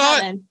I was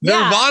taught.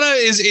 Nirvana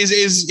is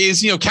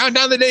count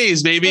down the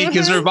days, baby,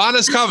 because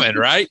Nirvana's coming,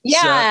 right?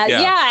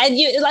 Yeah. And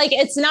you like,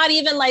 it's not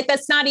even like,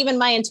 that's not even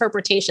my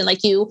interpretation.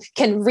 Like, you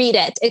can read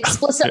it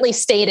explicitly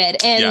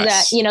stated in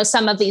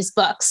some of these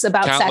books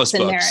about sex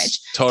and marriage.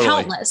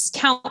 Totally.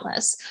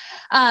 Countless.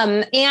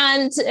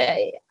 And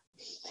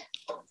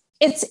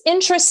it's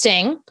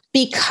interesting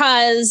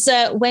because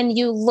when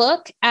you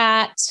look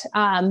at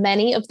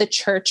many of the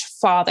church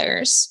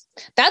fathers,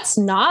 that's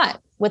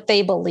not what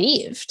they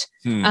believed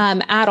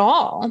at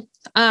all.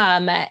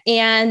 One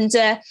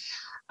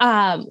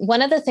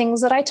of the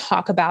things that I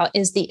talk about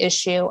is the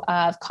issue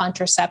of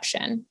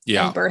contraception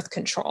and birth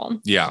control.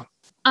 Yeah.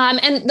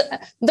 And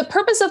the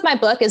purpose of my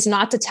book is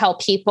not to tell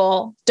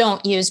people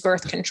don't use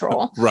birth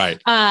control. Right.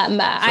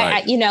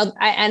 I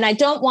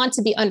don't want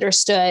to be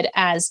understood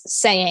as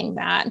saying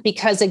that,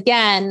 because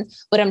again,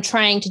 what I'm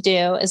trying to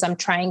do is I'm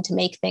trying to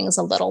make things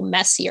a little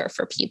messier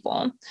for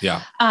people.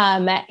 Yeah.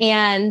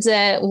 And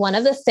one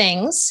of the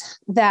things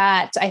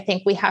that I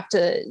think we have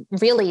to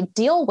really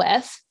deal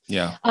with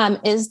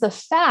is the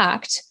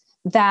fact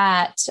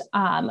that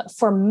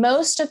for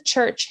most of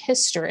church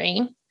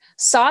history,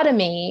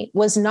 sodomy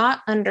was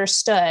not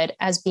understood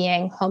as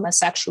being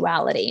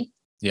homosexuality.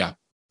 Yeah.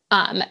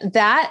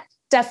 That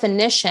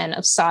definition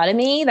of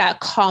sodomy, that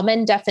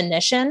common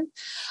definition,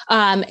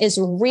 is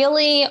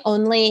really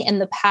only in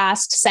the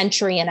past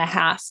century and a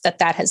half that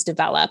has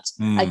developed.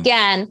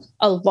 Again,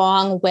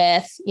 along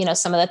with,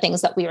 some of the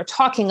things that we were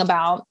talking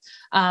about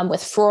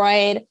with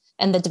Freud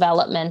and the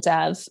development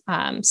of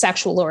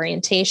sexual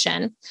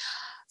orientation.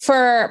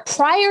 For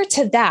prior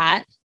to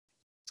that,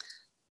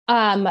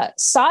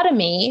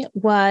 sodomy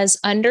was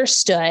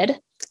understood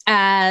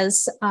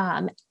as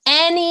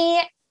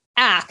any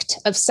act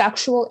of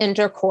sexual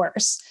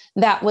intercourse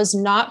that was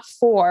not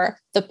for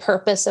the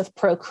purpose of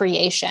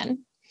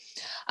procreation.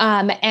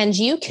 And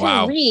you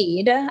can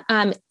read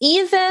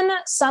even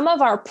some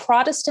of our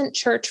Protestant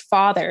church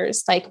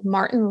fathers, like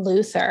Martin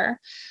Luther,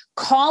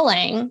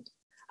 calling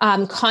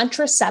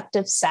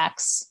contraceptive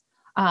sex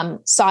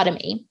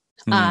sodomy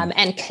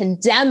and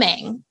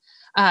condemning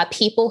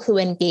people who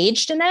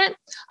engaged in it,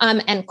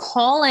 and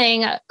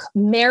calling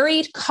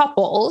married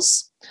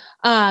couples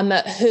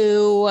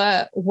who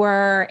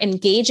were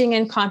engaging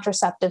in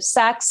contraceptive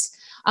sex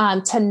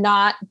to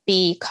not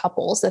be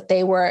couples, that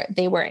they were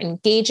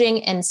engaging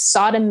in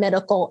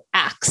sodomitical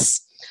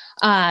acts.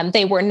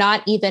 They were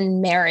not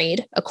even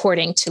married,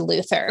 according to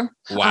Luther.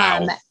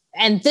 Wow.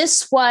 And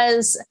this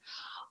was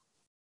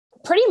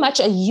pretty much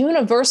a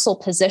universal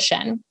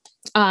position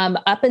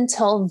up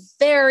until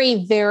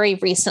very, very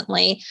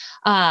recently,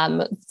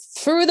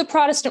 through the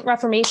Protestant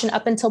Reformation,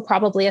 up until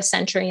probably a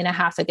century and a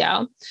half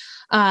ago.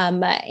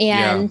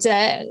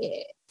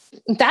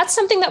 That's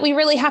something that we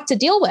really have to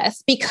deal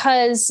with,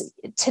 because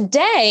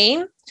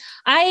today,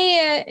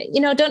 I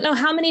don't know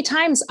how many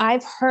times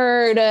I've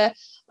heard a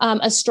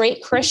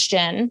straight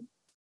Christian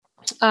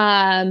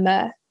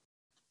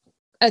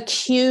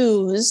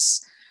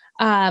accuse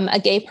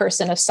a gay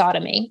person of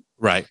sodomy.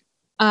 Right.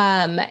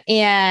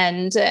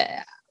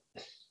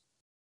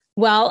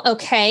 Well,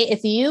 okay,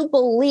 if you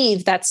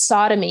believe that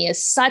sodomy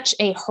is such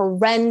a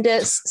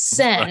horrendous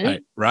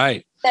sin,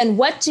 right. Then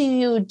what do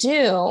you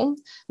do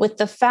with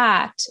the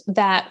fact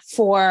that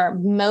for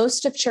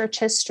most of church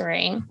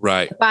history,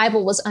 the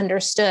Bible was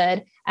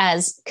understood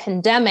as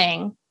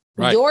condemning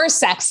your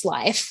sex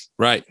life,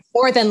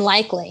 more than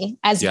likely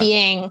as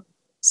being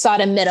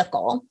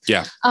sodomitical.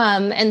 Yeah.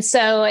 And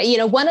so,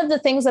 one of the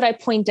things that I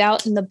point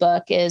out in the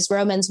book is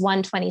Romans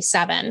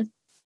 1:27,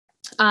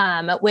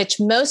 which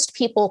most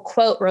people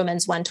quote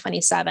Romans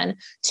 1:27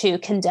 to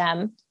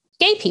condemn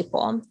gay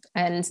people.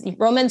 And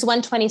Romans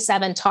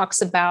 1:27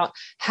 talks about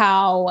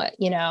how,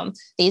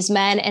 these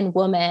men and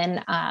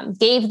women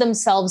gave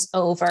themselves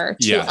over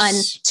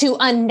to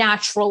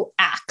unnatural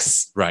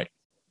acts. Right.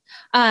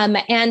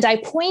 And I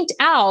point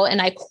out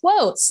and I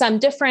quote some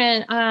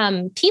different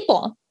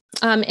people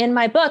in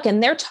my book,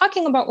 and they're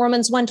talking about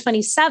Romans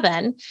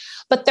 1:27,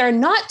 but they're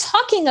not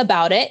talking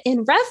about it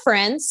in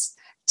reference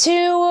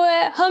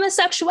to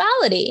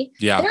homosexuality.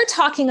 Yeah. They're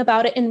talking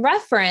about it in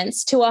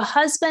reference to a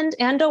husband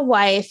and a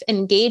wife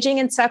engaging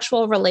in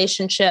sexual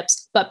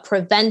relationships, but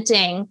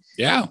preventing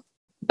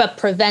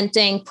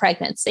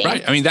pregnancy.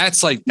 Right. I mean,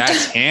 that's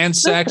hand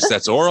sex,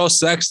 that's oral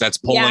sex, that's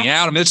pulling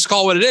out. I mean, let's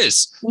call it what it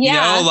is.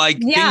 Yeah. You know,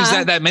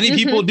 things that many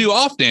people do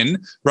often,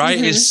 right?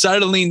 Is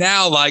suddenly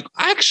now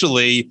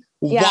actually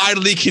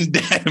widely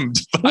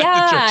condemned by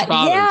the church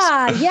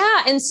fathers.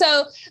 Yeah. And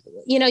so,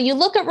 you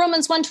look at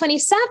Romans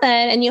 1:27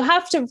 and you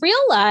have to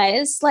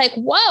realize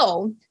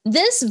whoa,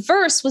 this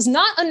verse was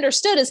not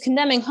understood as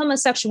condemning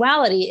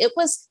homosexuality. It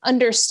was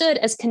understood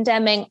as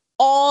condemning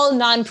all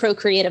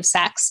non-procreative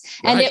sex.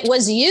 And it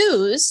was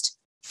used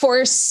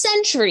for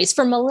centuries,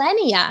 for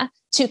millennia,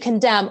 to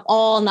condemn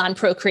all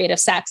non-procreative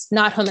sex,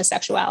 not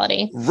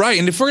homosexuality. Right.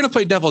 And if we're going to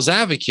play devil's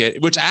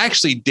advocate, which I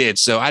actually did,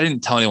 so I didn't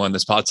tell anyone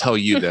this, but I'll tell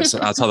you this,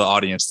 and I'll tell the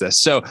audience this.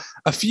 So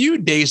a few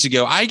days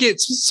ago,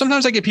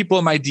 sometimes I get people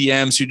in my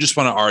DMs who just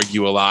want to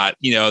argue a lot.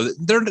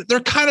 They're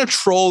kind of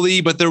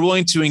trolly, but they're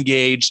willing to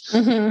engage.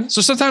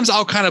 So sometimes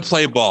I'll kind of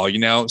play ball,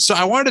 So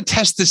I wanted to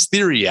test this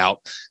theory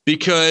out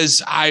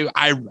because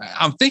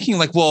I'm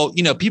thinking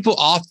people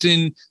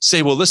often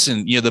say, well,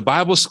 listen, the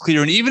Bible's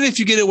clear. And even if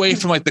you get away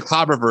from the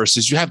clobber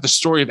verses, you have the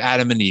story of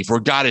Adam and Eve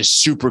where God is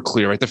super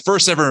clear, right? The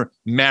first ever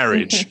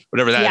marriage,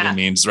 whatever that even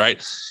means,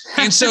 right?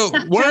 And so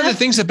one of the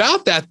things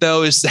about that,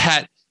 though, is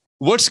that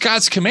what's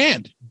God's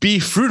command? Be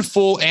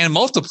fruitful and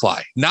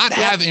multiply, not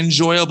have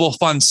enjoyable,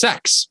 fun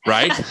sex,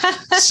 right?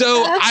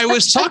 So I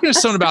was talking to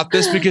someone about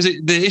this because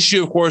the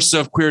issue, of course,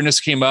 of queerness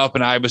came up,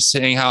 and I was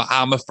saying how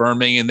I'm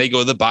affirming, and they go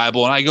to the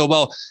Bible, and I go,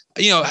 well,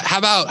 how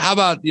about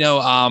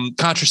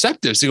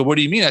contraceptives? They go, what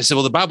do you mean? I said,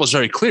 well, the Bible is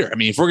very clear. I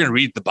mean, if we're going to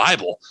read the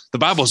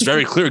Bible is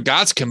very clear.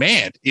 God's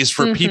command is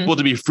for people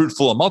to be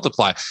fruitful and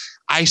multiply.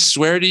 I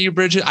swear to you,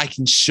 Bridget, I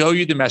can show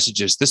you the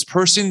messages. This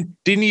person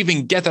didn't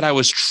even get that I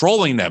was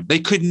trolling them. They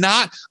could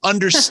not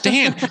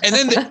understand. And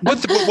then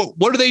what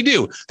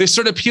do? They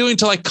start appealing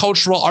to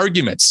cultural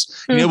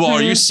arguments. Well,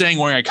 are you saying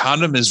wearing a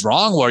condom is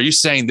wrong? Well, are you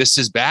saying this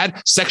is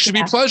bad? Sex should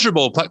be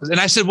pleasurable. And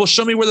I said, well,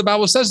 show me where the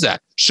Bible says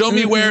that. Show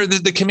me where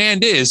the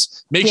command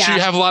is. Make sure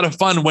you have a lot of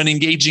fun when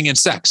engaging in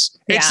sex.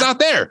 It's not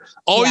there.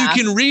 All you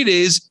can read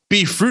is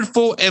be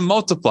fruitful and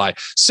multiply.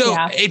 So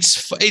I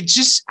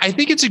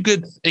think it's a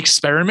good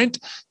experiment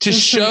to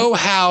show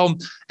how,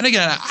 and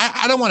again,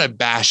 I don't want to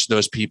bash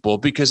those people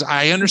because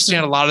I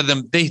understand a lot of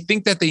them, they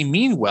think that they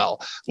mean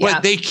well,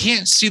 but they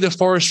can't see the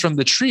forest from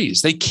the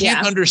trees. They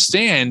can't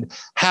understand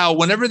how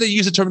whenever they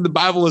use the term, the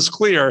Bible is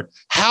clear,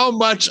 how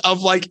much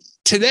of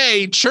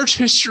today, church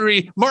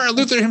history, Martin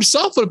Luther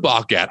himself would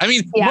balk at. I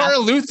mean,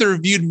 Martin Luther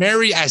viewed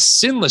Mary as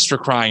sinless, for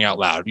crying out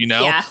loud. We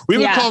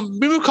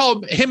would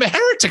call him a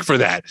heretic for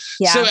that.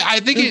 So I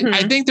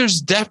think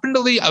there's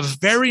definitely a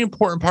very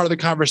important part of the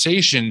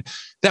conversation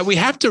that we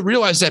have to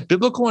realize that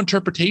biblical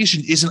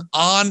interpretation is an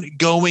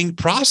ongoing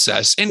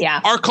process, and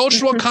our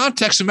cultural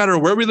context, no matter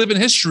where we live in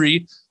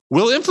history,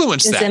 will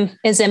influence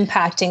is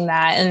impacting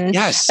that. And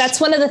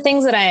that's one of the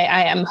things that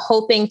I am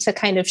hoping to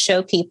kind of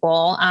show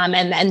people.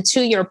 And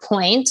to your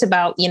point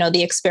about,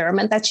 the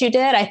experiment that you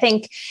did, I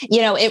think,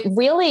 it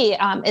really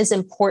is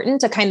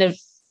important to kind of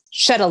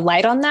shed a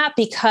light on that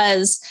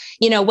because,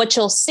 what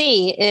you'll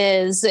see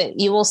is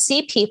you will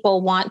see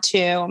people want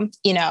to,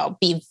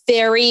 be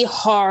very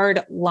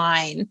hard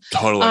line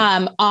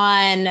on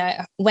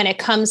when it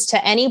comes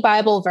to any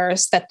Bible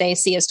verse that they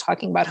see as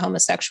talking about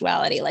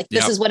homosexuality.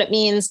 This is what it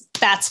means.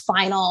 That's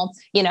final.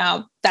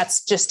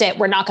 That's just it.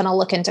 We're not going to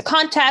look into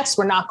context.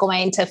 We're not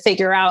going to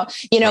figure out,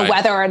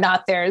 whether or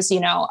not there's,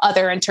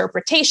 other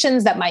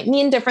interpretations that might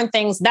mean different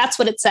things. That's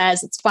what it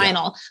says. It's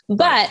final.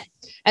 But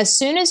as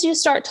soon as you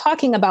start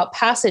talking about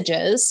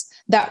passages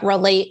that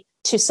relate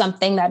to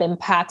something that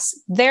impacts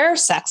their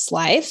sex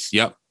life,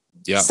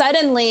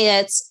 suddenly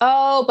it's,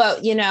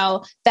 but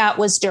that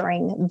was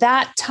during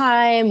that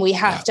time. We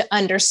have to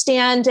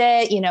understand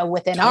it,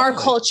 within our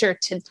culture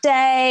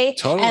today.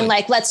 And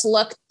let's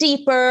look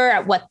deeper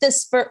at what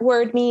this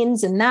word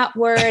means and that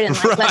word. And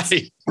let's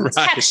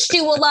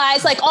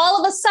contextualize,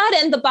 all of a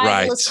sudden the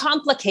Bible is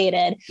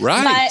complicated.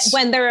 But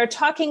when they're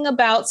talking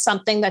about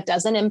something that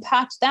doesn't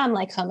impact them,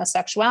 like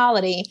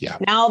homosexuality,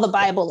 now the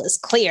Bible is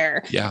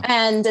clear.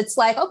 And it's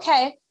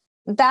okay,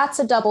 that's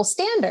a double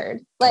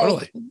standard.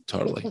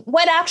 Totally.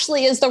 What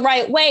actually is the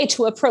right way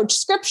to approach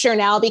scripture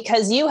now?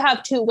 Because you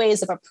have two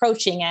ways of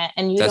approaching it,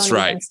 and you don't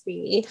even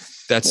see.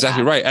 That's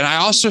exactly right. And I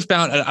also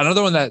found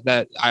another one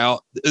that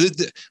I'll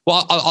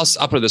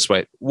put it this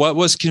way. What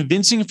was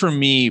convincing for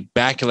me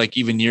back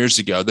even years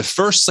ago, the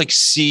first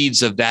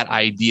seeds of that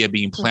idea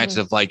being planted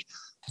of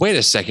wait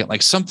a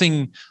second,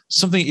 something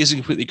isn't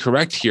completely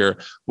correct here,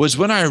 was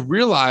when I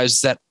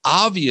realized that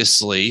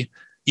obviously,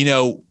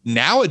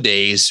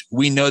 nowadays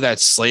we know that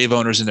slave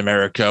owners in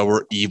America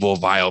were evil,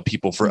 vile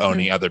people for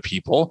owning other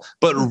people,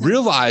 but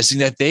realizing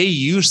that they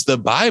used the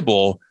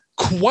Bible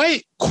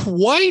quite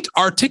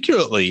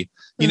articulately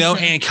and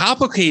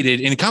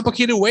in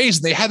complicated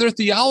ways. They had their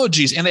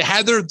theologies and they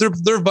had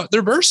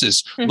their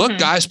verses. Look,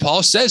 guys,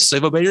 Paul says,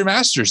 slave, obey your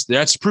masters.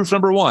 That's proof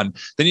number one.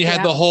 Then you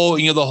had the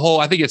whole,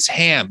 I think it's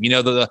Ham,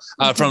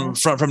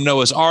 from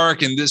Noah's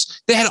Ark and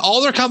this, they had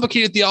all their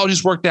complicated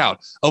theologies worked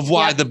out of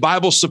why the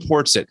Bible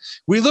supports it.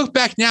 We look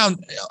back now,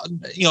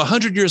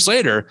 100 years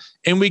later,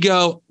 and we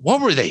go,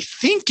 what were they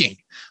thinking?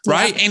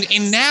 Right. Yeah.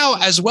 And now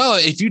as well,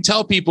 if you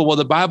tell people, well,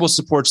 the Bible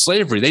supports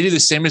slavery, they do the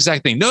same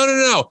exact thing.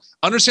 No.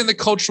 Understand the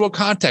cultural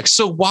context.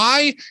 So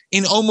why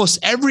in almost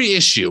every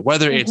issue,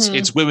 whether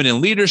it's women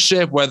in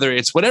leadership, whether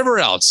it's whatever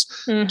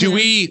else, do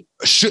we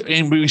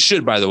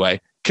should, by the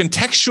way,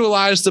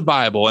 contextualize the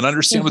Bible and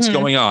understand what's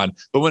going on.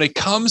 But when it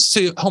comes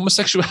to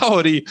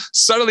homosexuality,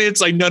 suddenly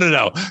it's like,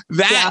 no.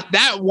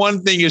 That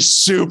one thing is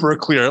super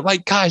clear.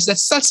 Like, guys,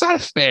 that's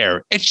not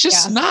fair. It's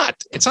just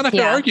not. It's not a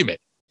fair argument.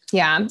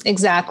 Yeah,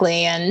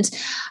 exactly. And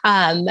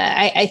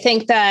I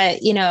think that,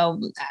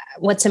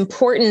 what's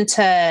important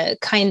to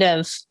kind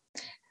of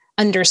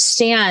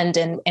understand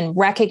and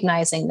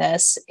recognizing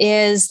this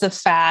is the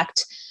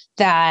fact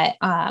that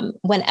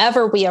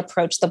whenever we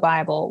approach the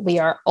Bible, we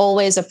are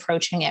always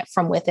approaching it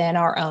from within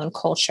our own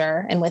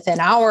culture and within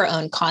our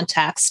own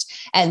context.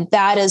 And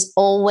that is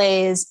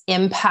always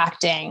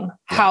impacting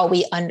how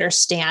we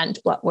understand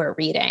what we're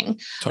reading.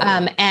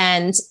 Totally.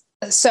 And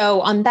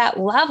so on that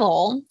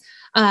level,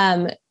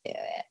 and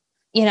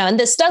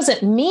this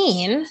doesn't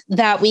mean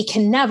that we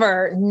can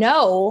never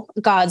know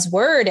God's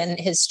word and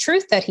his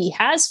truth that he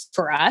has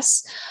for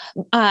us.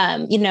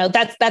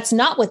 That's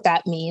not what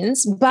that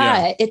means,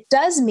 but it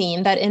does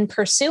mean that in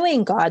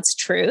pursuing God's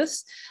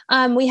truth,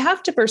 we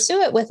have to pursue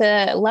it with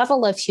a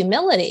level of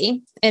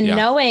humility and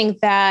knowing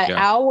that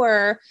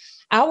our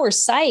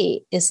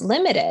sight is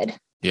limited.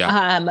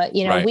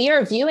 Right. We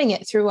are viewing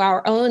it through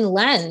our own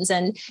lens,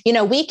 and,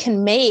 we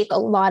can make a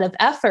lot of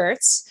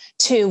efforts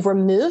to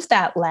remove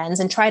that lens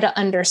and try to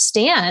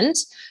understand,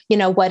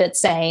 what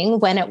it's saying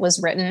when it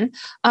was written.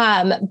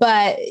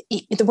 But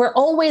we're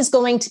always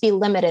going to be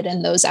limited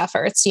in those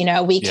efforts.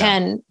 We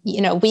can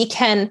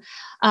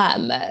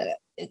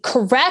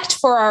correct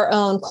for our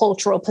own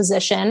cultural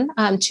position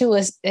to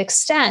an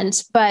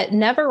extent, but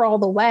never all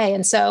the way.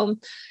 And so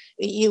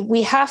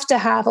we have to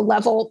have a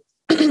level,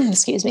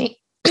 excuse me,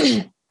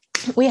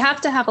 we have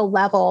to have a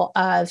level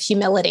of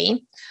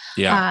humility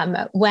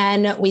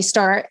when we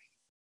start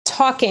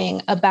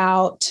talking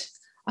about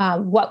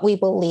what we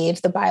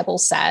believe the Bible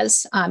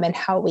says and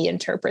how we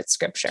interpret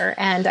scripture.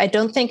 And I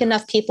don't think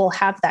enough people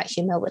have that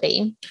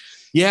humility.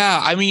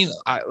 Yeah. I mean,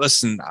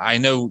 listen, I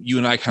know you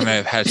and I kind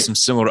of had some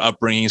similar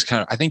upbringings.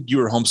 I think you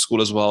were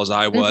homeschooled as well as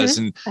I was.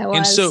 And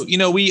so,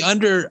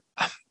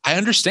 I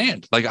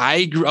understand, like,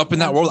 I grew up in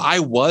that world. I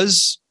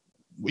was,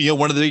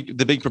 one of the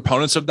big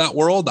proponents of that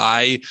world.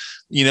 I,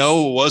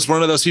 was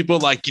one of those people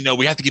like,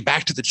 we have to get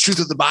back to the truth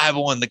of the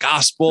Bible and the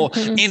gospel.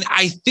 And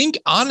I think,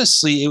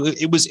 honestly,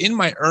 it was in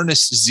my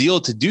earnest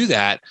zeal to do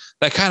that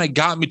kind of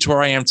got me to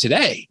where I am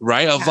today.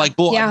 Right. Of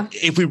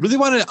if we really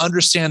want to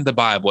understand the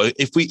Bible,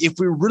 if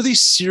we're really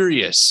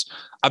serious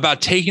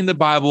about taking the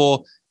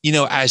Bible,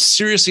 as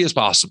seriously as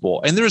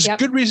possible, and there's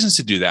good reasons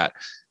to do that,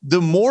 the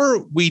more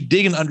we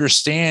dig and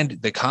understand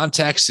the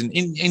context and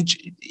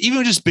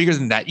even just bigger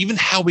than that, even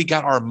how we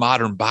got our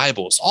modern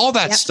Bibles, all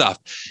that stuff,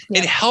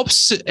 it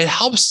helps, I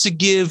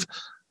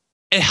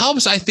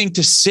think,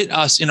 to sit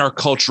us in our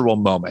cultural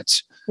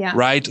moment. Yeah.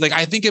 Right. Like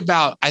I think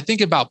about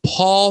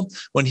Paul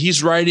when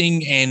he's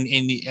writing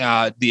in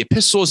the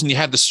epistles, and you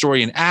have the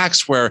story in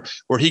Acts where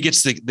he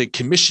gets the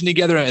commission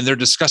together and they're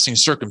discussing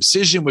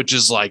circumcision, which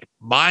is like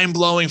mind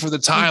blowing for the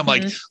time.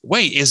 Like,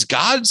 wait, is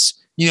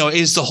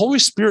the Holy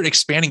Spirit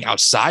expanding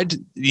outside,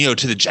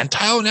 to the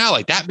Gentile now?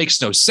 Like that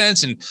makes no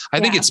sense. And I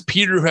think it's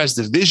Peter who has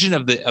the vision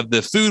of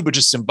the food, which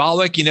is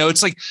symbolic.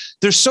 It's like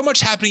there's so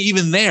much happening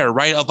even there,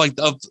 right?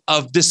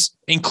 Of this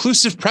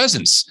inclusive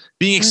presence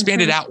being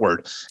expanded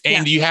outward,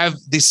 and you have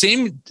the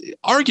same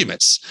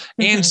arguments,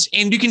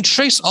 and you can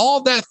trace all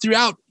of that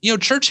throughout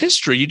church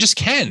history. You just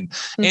can.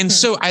 And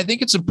so I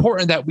think it's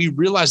important that we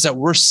realize that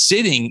we're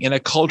sitting in a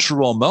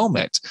cultural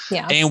moment,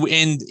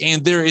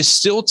 and there is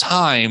still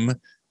time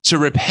to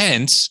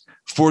repent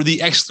for the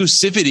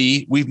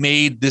exclusivity we've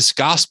made this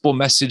gospel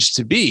message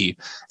to be,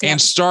 and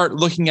start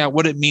looking at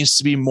what it means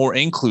to be more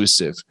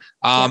inclusive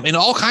in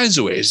all kinds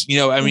of ways.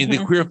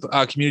 The queer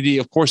community,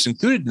 of course,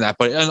 included in that,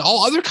 but in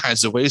all other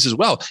kinds of ways as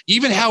well.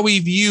 Even how we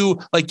view,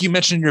 like you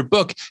mentioned in your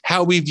book,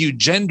 how we view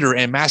gender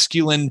and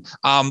masculine,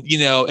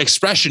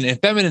 expression and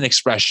feminine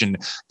expression.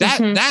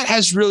 That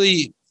has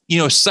really,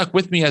 stuck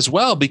with me as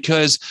well,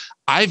 because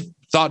I've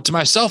thought to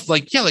myself,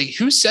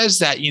 who says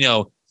that,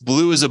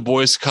 blue is a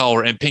boy's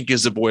color and pink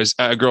is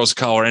a girl's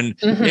color. And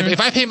if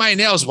I paint my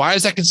nails, why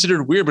is that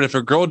considered weird? But if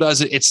a girl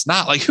does it, it's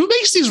not. Like, who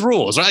makes these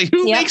rules, right?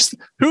 Like,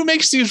 who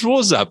makes these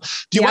rules up?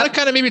 Do you want to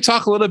kind of maybe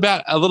talk a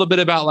little bit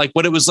about like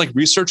what it was like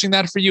researching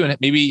that for you, and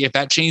maybe if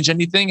that changed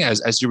anything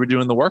as you were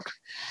doing the work?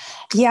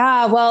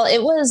 Yeah, well,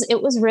 it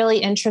was really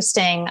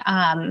interesting.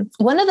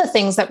 One of the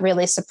things that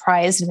really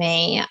surprised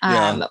me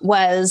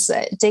was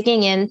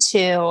digging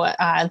into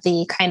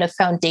the kind of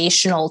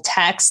foundational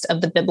text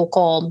of the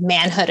biblical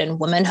manhood and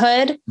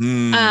womanhood.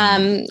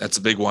 That's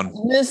a big one.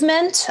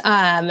 Movement,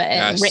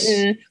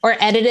 written or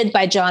edited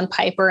by John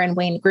Piper and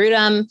Wayne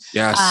Grudem.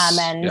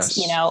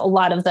 You know, a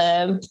lot of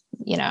the,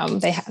 you know,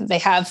 they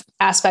have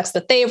aspects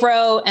that they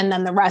wrote, and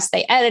then the rest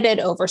they edited,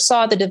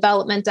 oversaw the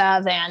development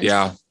of,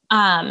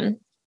 and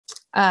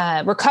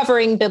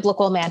Recovering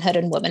Biblical Manhood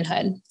and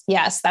Womanhood.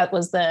 Yes, that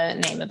was the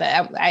name of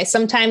it. I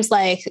sometimes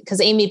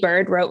because Amy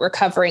Bird wrote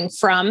Recovering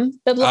from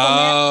Biblical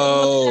Manhood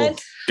and Womanhood.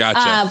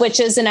 Gotcha. Which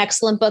is an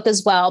excellent book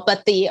as well.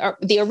 But the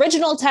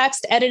original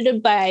text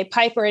edited by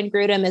Piper and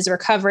Grudem is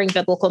Recovering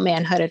Biblical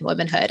Manhood and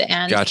Womanhood.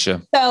 And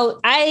gotcha. So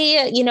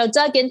I,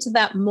 dug into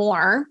that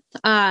more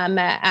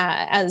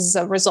as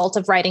a result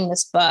of writing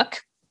this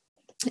book.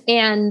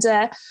 And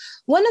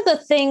one of the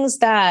things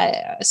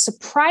that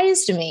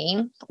surprised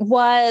me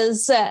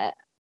was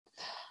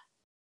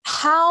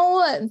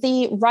how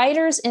the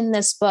writers in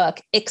this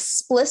book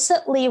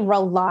explicitly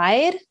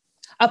relied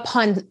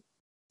upon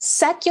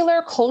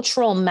secular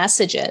cultural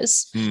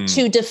messages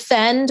to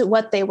defend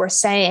what they were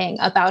saying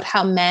about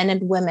how men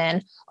and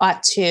women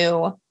ought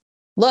to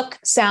look,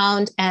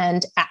 sound,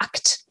 and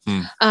act.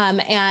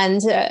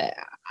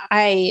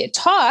 I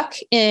talk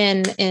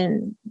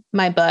in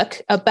my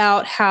book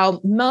about how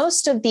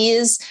most of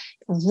these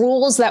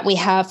rules that we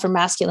have for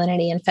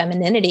masculinity and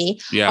femininity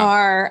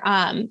are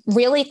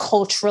really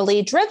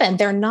culturally driven.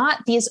 They're not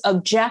these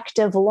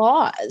objective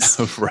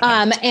laws.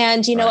 Right.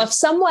 If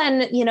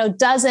someone,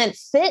 doesn't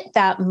fit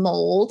that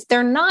mold,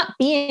 they're not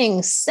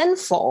being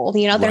sinful.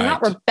 They're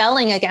not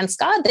rebelling against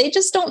God. They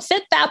just don't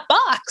fit that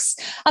box.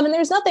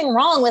 There's nothing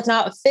wrong with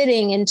not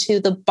fitting into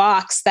the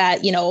box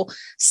that,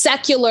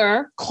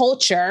 secular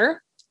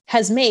culture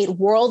has made,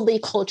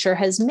 worldly culture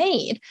has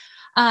made.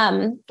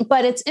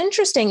 But it's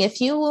interesting, if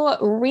you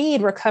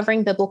read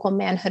Recovering Biblical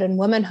Manhood and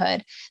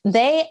Womanhood,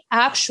 they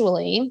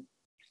actually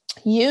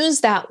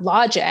use that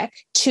logic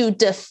to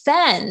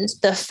defend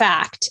the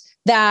fact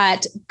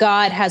that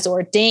God has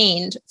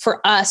ordained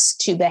for us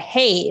to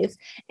behave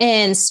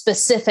in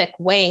specific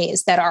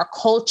ways that our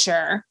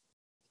culture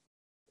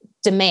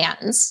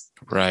demands.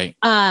 Right.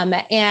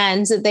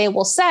 And they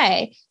will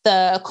say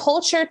the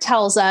culture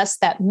tells us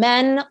that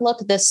men look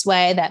this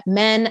way, that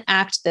men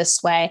act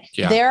this way.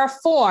 Yeah.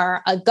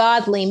 Therefore, a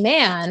godly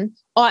man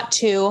ought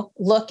to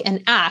look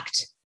and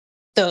act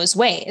those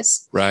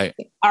ways. Right.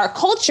 Our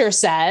culture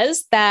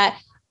says that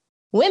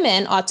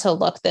women ought to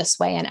look this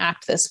way and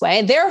act this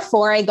way.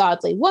 Therefore, a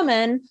godly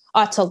woman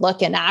ought to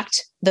look and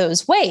act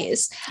those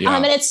ways. Yeah.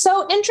 And it's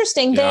so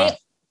interesting. Yeah.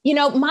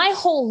 My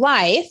whole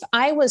life,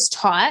 I was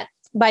taught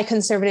by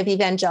conservative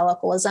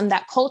evangelicalism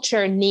that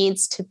culture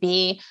needs to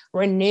be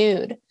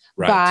renewed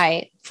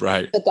by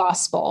the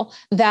gospel,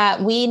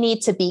 that we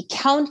need to be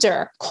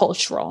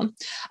counter-cultural.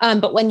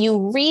 But when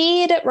you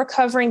read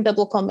Recovering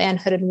Biblical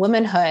Manhood and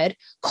Womanhood,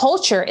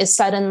 culture is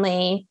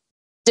suddenly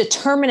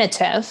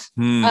determinative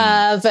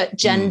of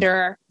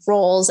gender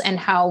roles and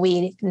how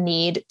we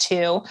need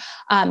to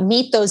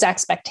meet those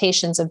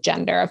expectations of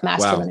gender, of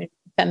masculinity.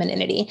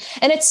 Femininity.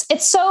 And it's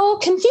so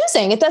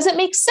confusing. It doesn't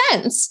make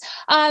sense.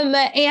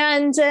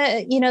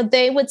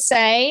 They would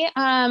say,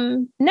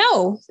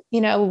 no,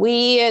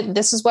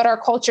 this is what our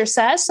culture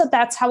says. So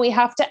that's how we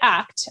have to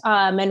act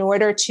in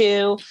order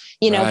to,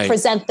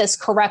 present this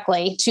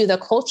correctly to the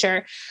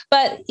culture.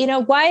 But,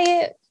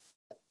 why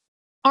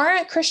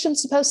aren't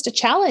Christians supposed to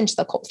challenge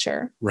the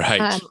culture?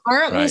 Right.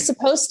 Aren't we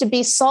supposed to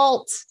be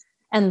salt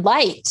and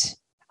light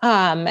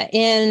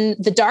in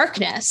the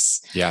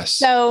darkness? Yes.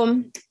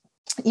 So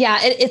yeah,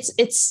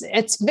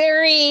 it's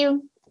very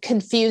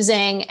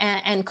confusing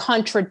and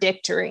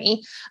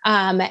contradictory,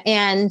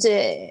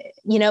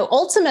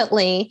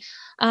 ultimately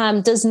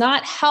does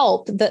not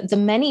help the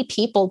many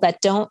people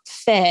that don't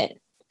fit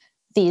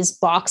these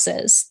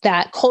boxes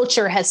that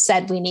culture has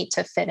said we need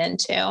to fit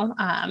into.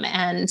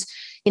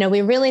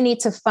 We really need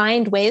to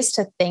find ways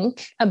to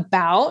think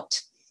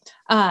about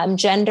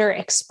gender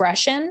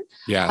expression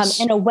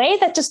in a way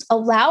that just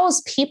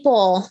allows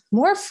people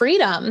more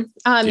freedom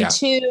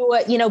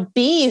to,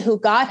 be who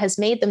God has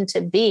made them to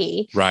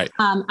be,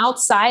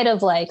 outside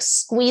of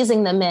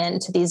squeezing them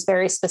into these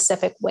very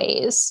specific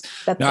ways.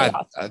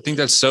 I think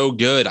that's so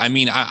good.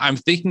 I'm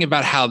thinking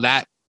about how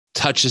that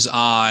touches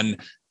on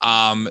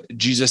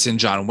Jesus and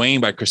John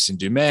Wayne by Kristen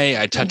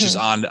Dumais. It touches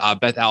on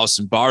Beth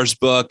Allison Barr's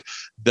book,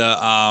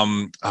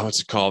 what's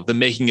it called? The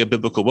Making of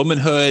Biblical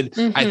Womanhood.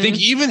 I think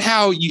even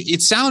how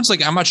it sounds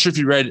like, I'm not sure if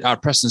you read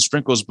Preston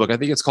Sprinkle's book. I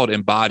think it's called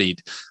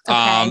Embodied. Okay.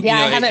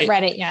 I haven't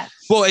read it yet.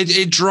 Well,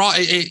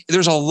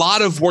 there's a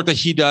lot of work that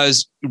he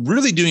does,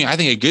 really doing, I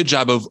think, a good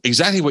job of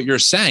exactly what you're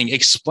saying,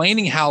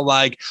 explaining how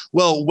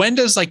when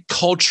does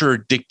culture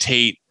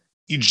dictate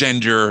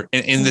gender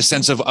in the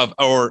sense of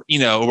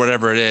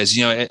whatever it is,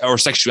 or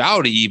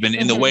sexuality, even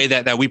in the way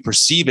that we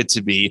perceive it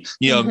to be,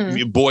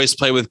 boys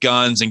play with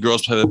guns and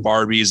girls play with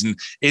Barbies. And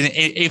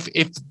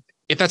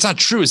if if that's not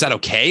true, is that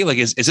okay? Like,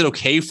 is it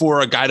okay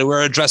for a guy to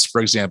wear a dress, for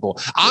example?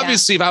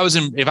 Obviously, if I was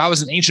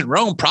in ancient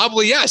Rome,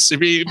 probably yes, it'd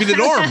be the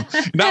norm,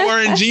 not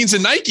wearing jeans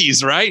and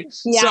Nikes, right?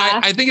 Yeah. So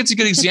I think it's a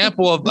good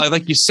example of,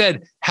 like you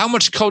said, how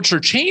much culture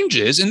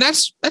changes, and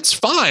that's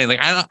fine. Like,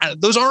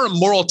 those aren't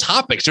moral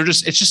topics;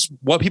 it's just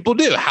what people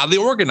do, how they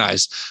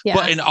organize. Yeah.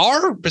 But in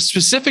our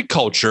specific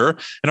culture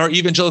and our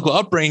evangelical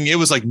upbringing, it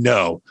was like,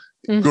 no,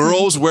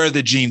 girls wear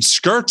the jean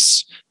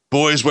skirts.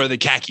 Boys wear the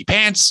khaki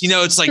pants,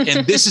 it's like,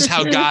 and this is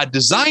how God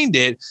designed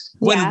it,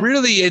 when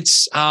really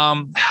it's,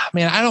 man,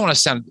 I don't want to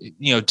sound,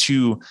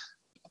 too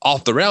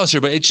off the rails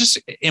here, but it's just,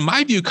 in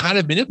my view, kind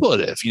of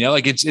manipulative,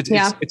 like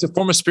it's a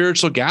form of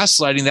spiritual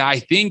gaslighting that I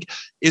think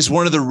is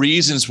one of the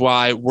reasons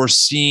why we're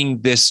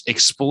seeing this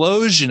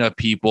explosion of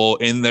people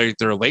in their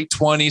late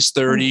 20s,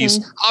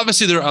 30s.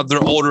 Obviously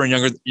they're older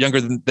and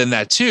younger than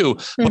that too.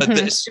 But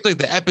it seems like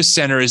the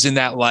epicenter is in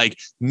that like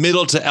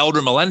middle to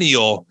elder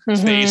millennial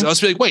phase. I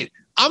was like, wait,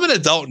 I'm an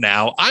adult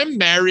now. I'm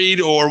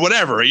married or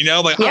whatever, I'm in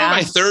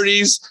my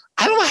 30s.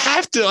 I don't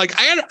have to I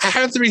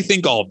have to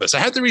rethink all of this. I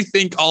have to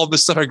rethink all of the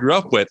stuff I grew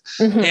up with.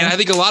 And I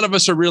think a lot of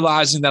us are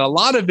realizing that a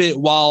lot of it,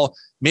 while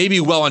maybe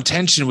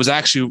well-intentioned, was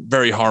actually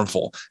very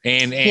harmful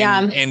and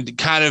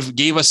kind of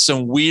gave us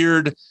some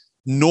weird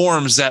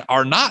norms that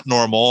are not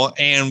normal.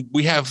 And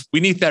we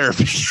need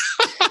therapy.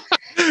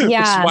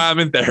 Yeah. That's why I'm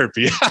in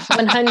therapy.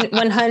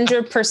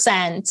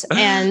 100%.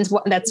 And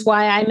that's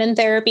why I'm in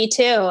therapy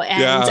too.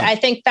 And I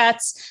think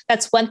that's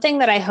one thing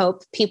that I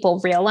hope people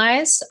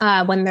realize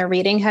when they're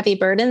reading Heavy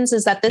Burdens,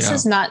 is that this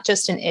is not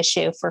just an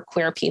issue for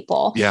queer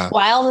people. Yeah.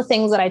 While the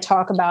things that I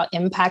talk about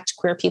impact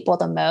queer people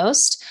the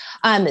most,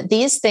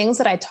 these things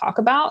that I talk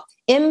about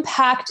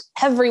impact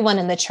everyone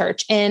in the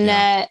church in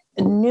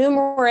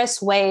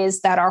numerous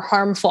ways that are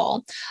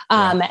harmful.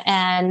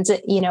 And,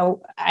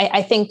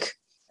 I think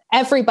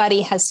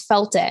everybody has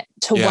felt it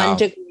to one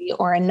degree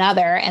or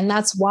another. And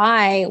that's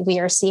why we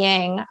are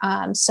seeing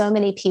so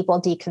many people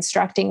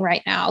deconstructing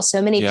right now.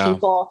 So many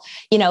people,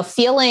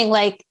 feeling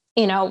like,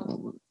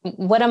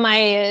 what am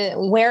I,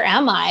 where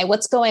am I,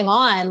 what's going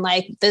on?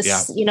 Like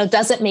this,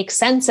 doesn't make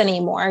sense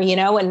anymore,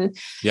 and,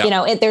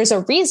 there's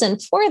a reason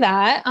for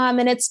that.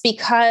 And it's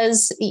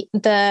because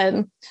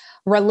the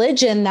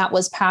religion that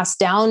was passed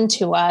down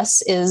to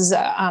us is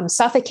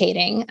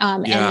suffocating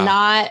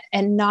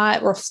and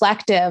not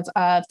reflective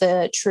of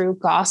the true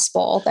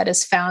gospel that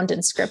is found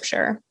in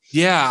Scripture.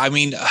 Yeah, I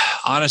mean,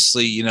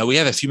 honestly, we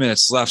have a few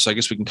minutes left, so I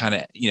guess we can kind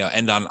of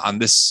end on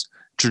this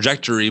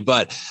trajectory.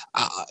 But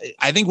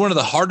I think one of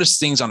the hardest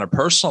things on a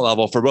personal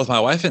level for both my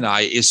wife and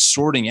I is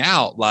sorting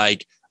out,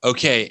 like,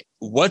 okay,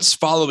 what's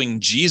following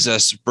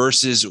Jesus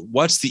versus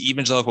what's the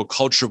evangelical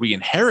culture we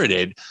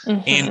inherited.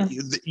 And,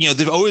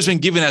 they've always been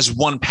given as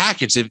one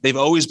package. They've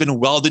always been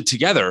welded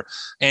together.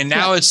 And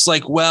now it's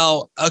like,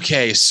 well,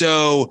 okay,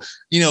 so,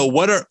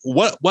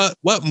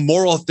 what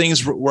moral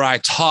things were I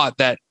taught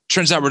that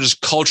turns out were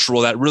just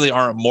cultural, that really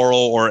aren't moral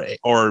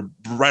or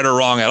right or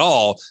wrong at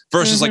all,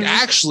 versus like,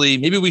 actually,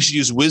 maybe we should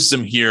use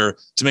wisdom here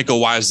to make a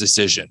wise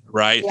decision.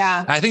 Right.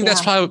 Yeah. And I think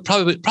that's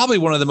probably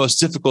one of the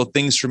most difficult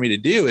things for me to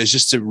do, is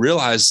just to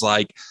realize,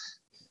 like,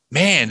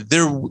 man,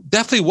 there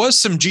definitely was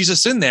some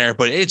Jesus in there,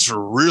 but it's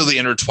really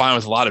intertwined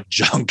with a lot of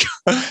junk.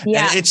 And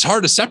it's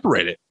hard to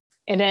separate it.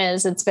 It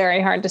is. It's very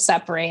hard to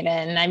separate.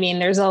 And I mean,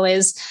 there's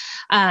always,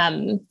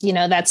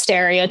 that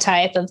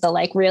stereotype of the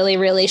like really,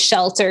 really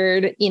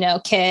sheltered,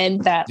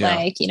 kid that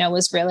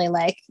was really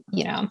like,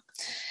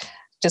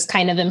 just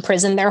kind of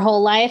imprisoned their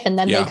whole life. And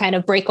then they kind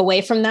of break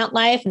away from that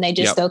life and they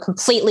just go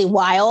completely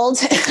wild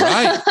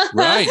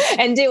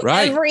and do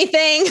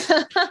everything.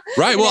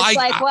 Right. Well,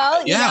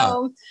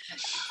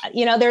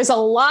 there's a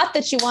lot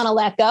that you want to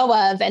let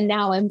go of and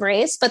now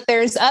embrace, but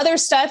there's other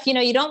stuff,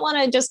 you don't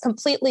want to just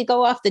completely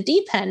go off the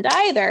deep end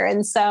either.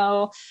 And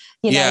so,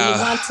 you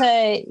want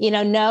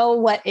to, know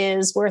what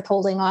is worth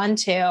holding on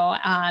to,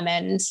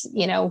 and,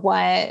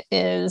 what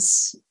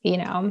is,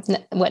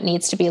 what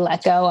needs to be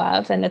let go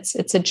of. And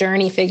it's a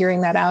journey figuring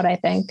that out, I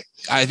think.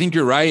 I think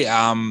you're right.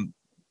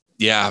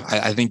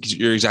 I think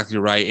you're exactly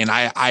right. And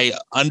I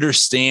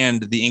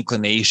understand the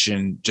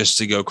inclination just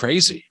to go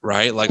crazy,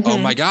 right? Like, oh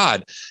my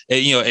God,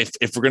 if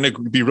we're going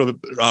to be real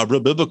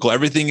biblical,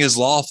 everything is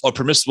lawful or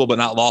permissible, but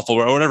not lawful,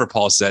 or whatever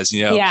Paul says,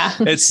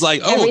 it's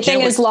like, everything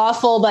is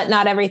lawful, but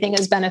not everything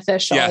is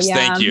beneficial. Yes.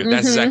 Thank you.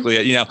 That's exactly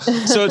it.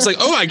 So it's like,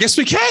 oh, I guess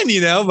we can,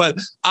 but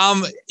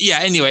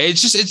anyway,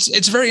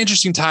 it's a very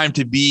interesting time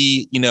to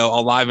be,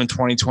 alive in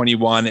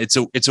 2021. It's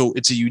a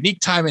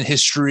unique time in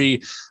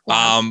history.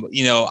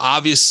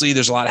 Obviously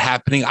there's a lot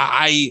happening.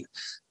 I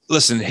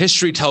listen,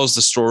 history tells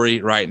the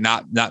story, right?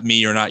 Not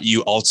me or not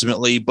you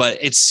ultimately, but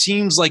it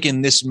seems like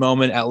in this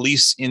moment, at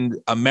least in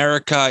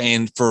America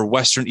and for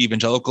Western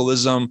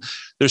evangelicalism,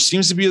 there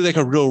seems to be like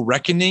a real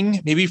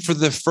reckoning, maybe for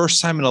the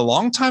first time in a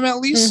long time, at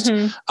least,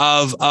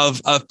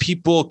 of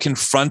people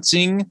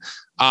confronting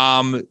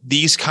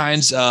these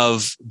kinds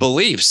of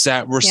beliefs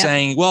that we're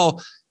saying,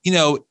 well,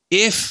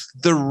 if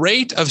the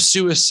rate of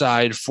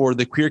suicide for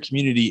the queer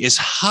community is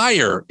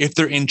higher if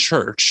they're in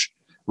church,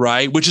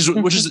 right? Which is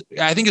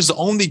I think is the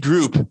only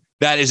group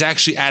that is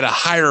actually at a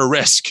higher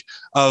risk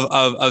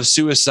of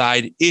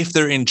suicide if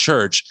they're in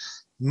church,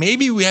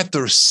 maybe we have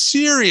to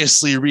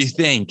seriously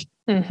rethink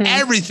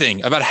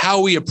everything about how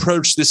we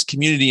approach this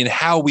community and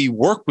how we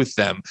work with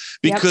them,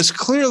 because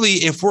clearly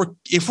if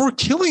we're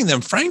killing them,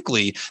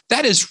 frankly,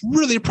 that is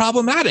really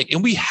problematic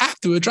and we have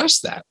to address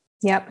that.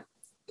 Yep.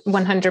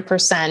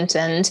 100%.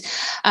 And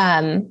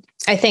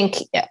I think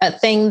a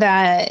thing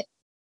that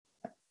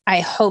I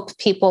hope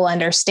people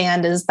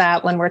understand is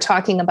that when we're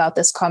talking about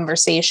this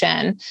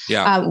conversation,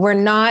 we're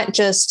not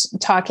just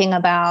talking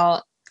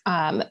about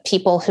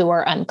people who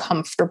are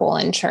uncomfortable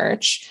in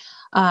church.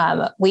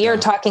 We are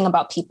talking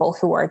about people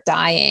who are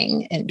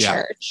dying in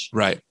church.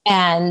 Right.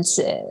 And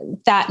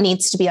that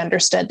needs to be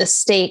understood. The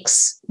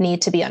stakes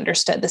need to be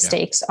understood. The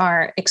stakes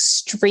are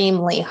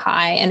extremely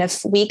high. And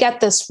if we get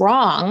this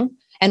wrong,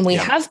 and we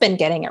have been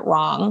getting it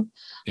wrong,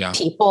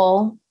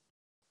 people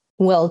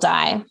will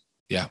die.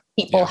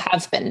 People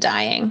have been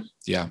dying.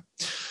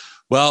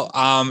 Well,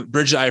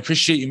 Bridget, I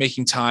appreciate you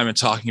making time and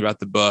talking about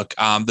the book.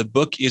 The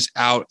book is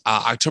out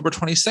October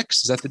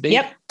 26th. Is that the date?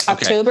 Yep. Okay.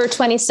 October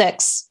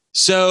 26th.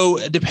 So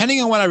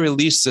depending on when I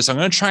release this, I'm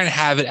going to try and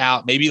have it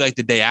out maybe like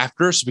the day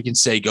after, so we can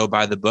say, go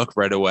buy the book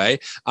right away.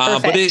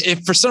 But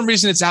if for some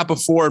reason it's out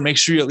before, make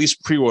sure you at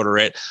least pre-order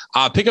it.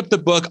 Pick up the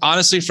book.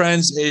 Honestly,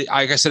 friends,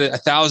 like I said,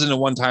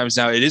 1,001 times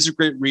now, it is a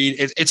great read.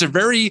 It's a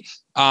very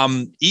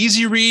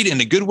easy read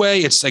in a good way.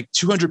 It's like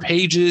 200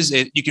 pages.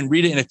 You can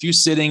read it in a few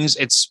sittings.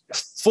 It's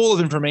full of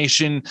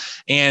information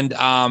and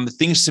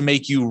things to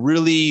make you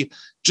really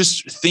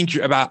just think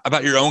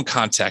about your own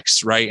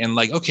context, right? And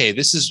like, okay,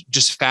 this is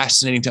just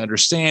fascinating to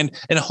understand.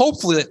 And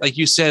hopefully, like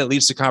you said, it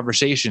leads to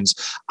conversations.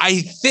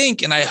 I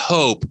think, and I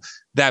hope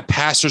that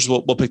pastors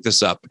will pick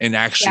this up and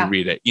actually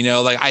read it. You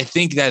know, like I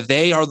think that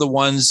they are the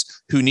ones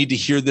who need to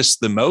hear this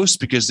the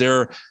most, because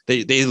they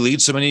lead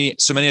so many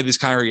of these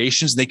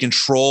congregations. And they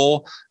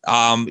control,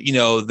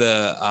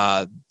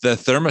 the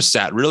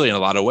thermostat really in a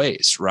lot of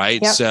ways,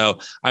 right? Yep. So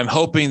I'm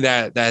hoping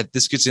that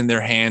this gets in their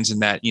hands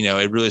and that,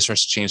 it really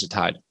starts to change the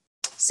tide.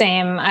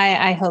 Same.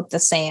 I hope the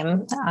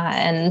same.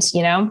 And,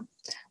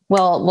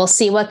 we'll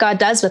see what God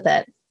does with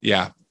it.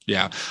 Yeah.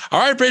 All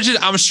right, Bridget,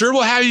 I'm sure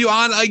we'll have you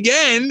on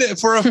again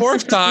for a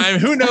fourth time.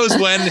 Who knows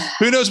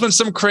when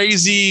some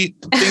crazy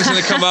thing's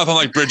going to come up. I'm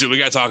like, Bridget, we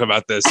got to talk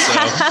about this. So.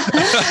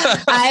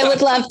 I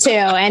would love to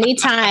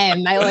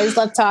anytime. I always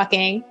love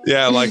talking.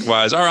 Yeah,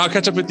 likewise. All right. I'll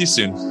catch up with you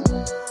soon.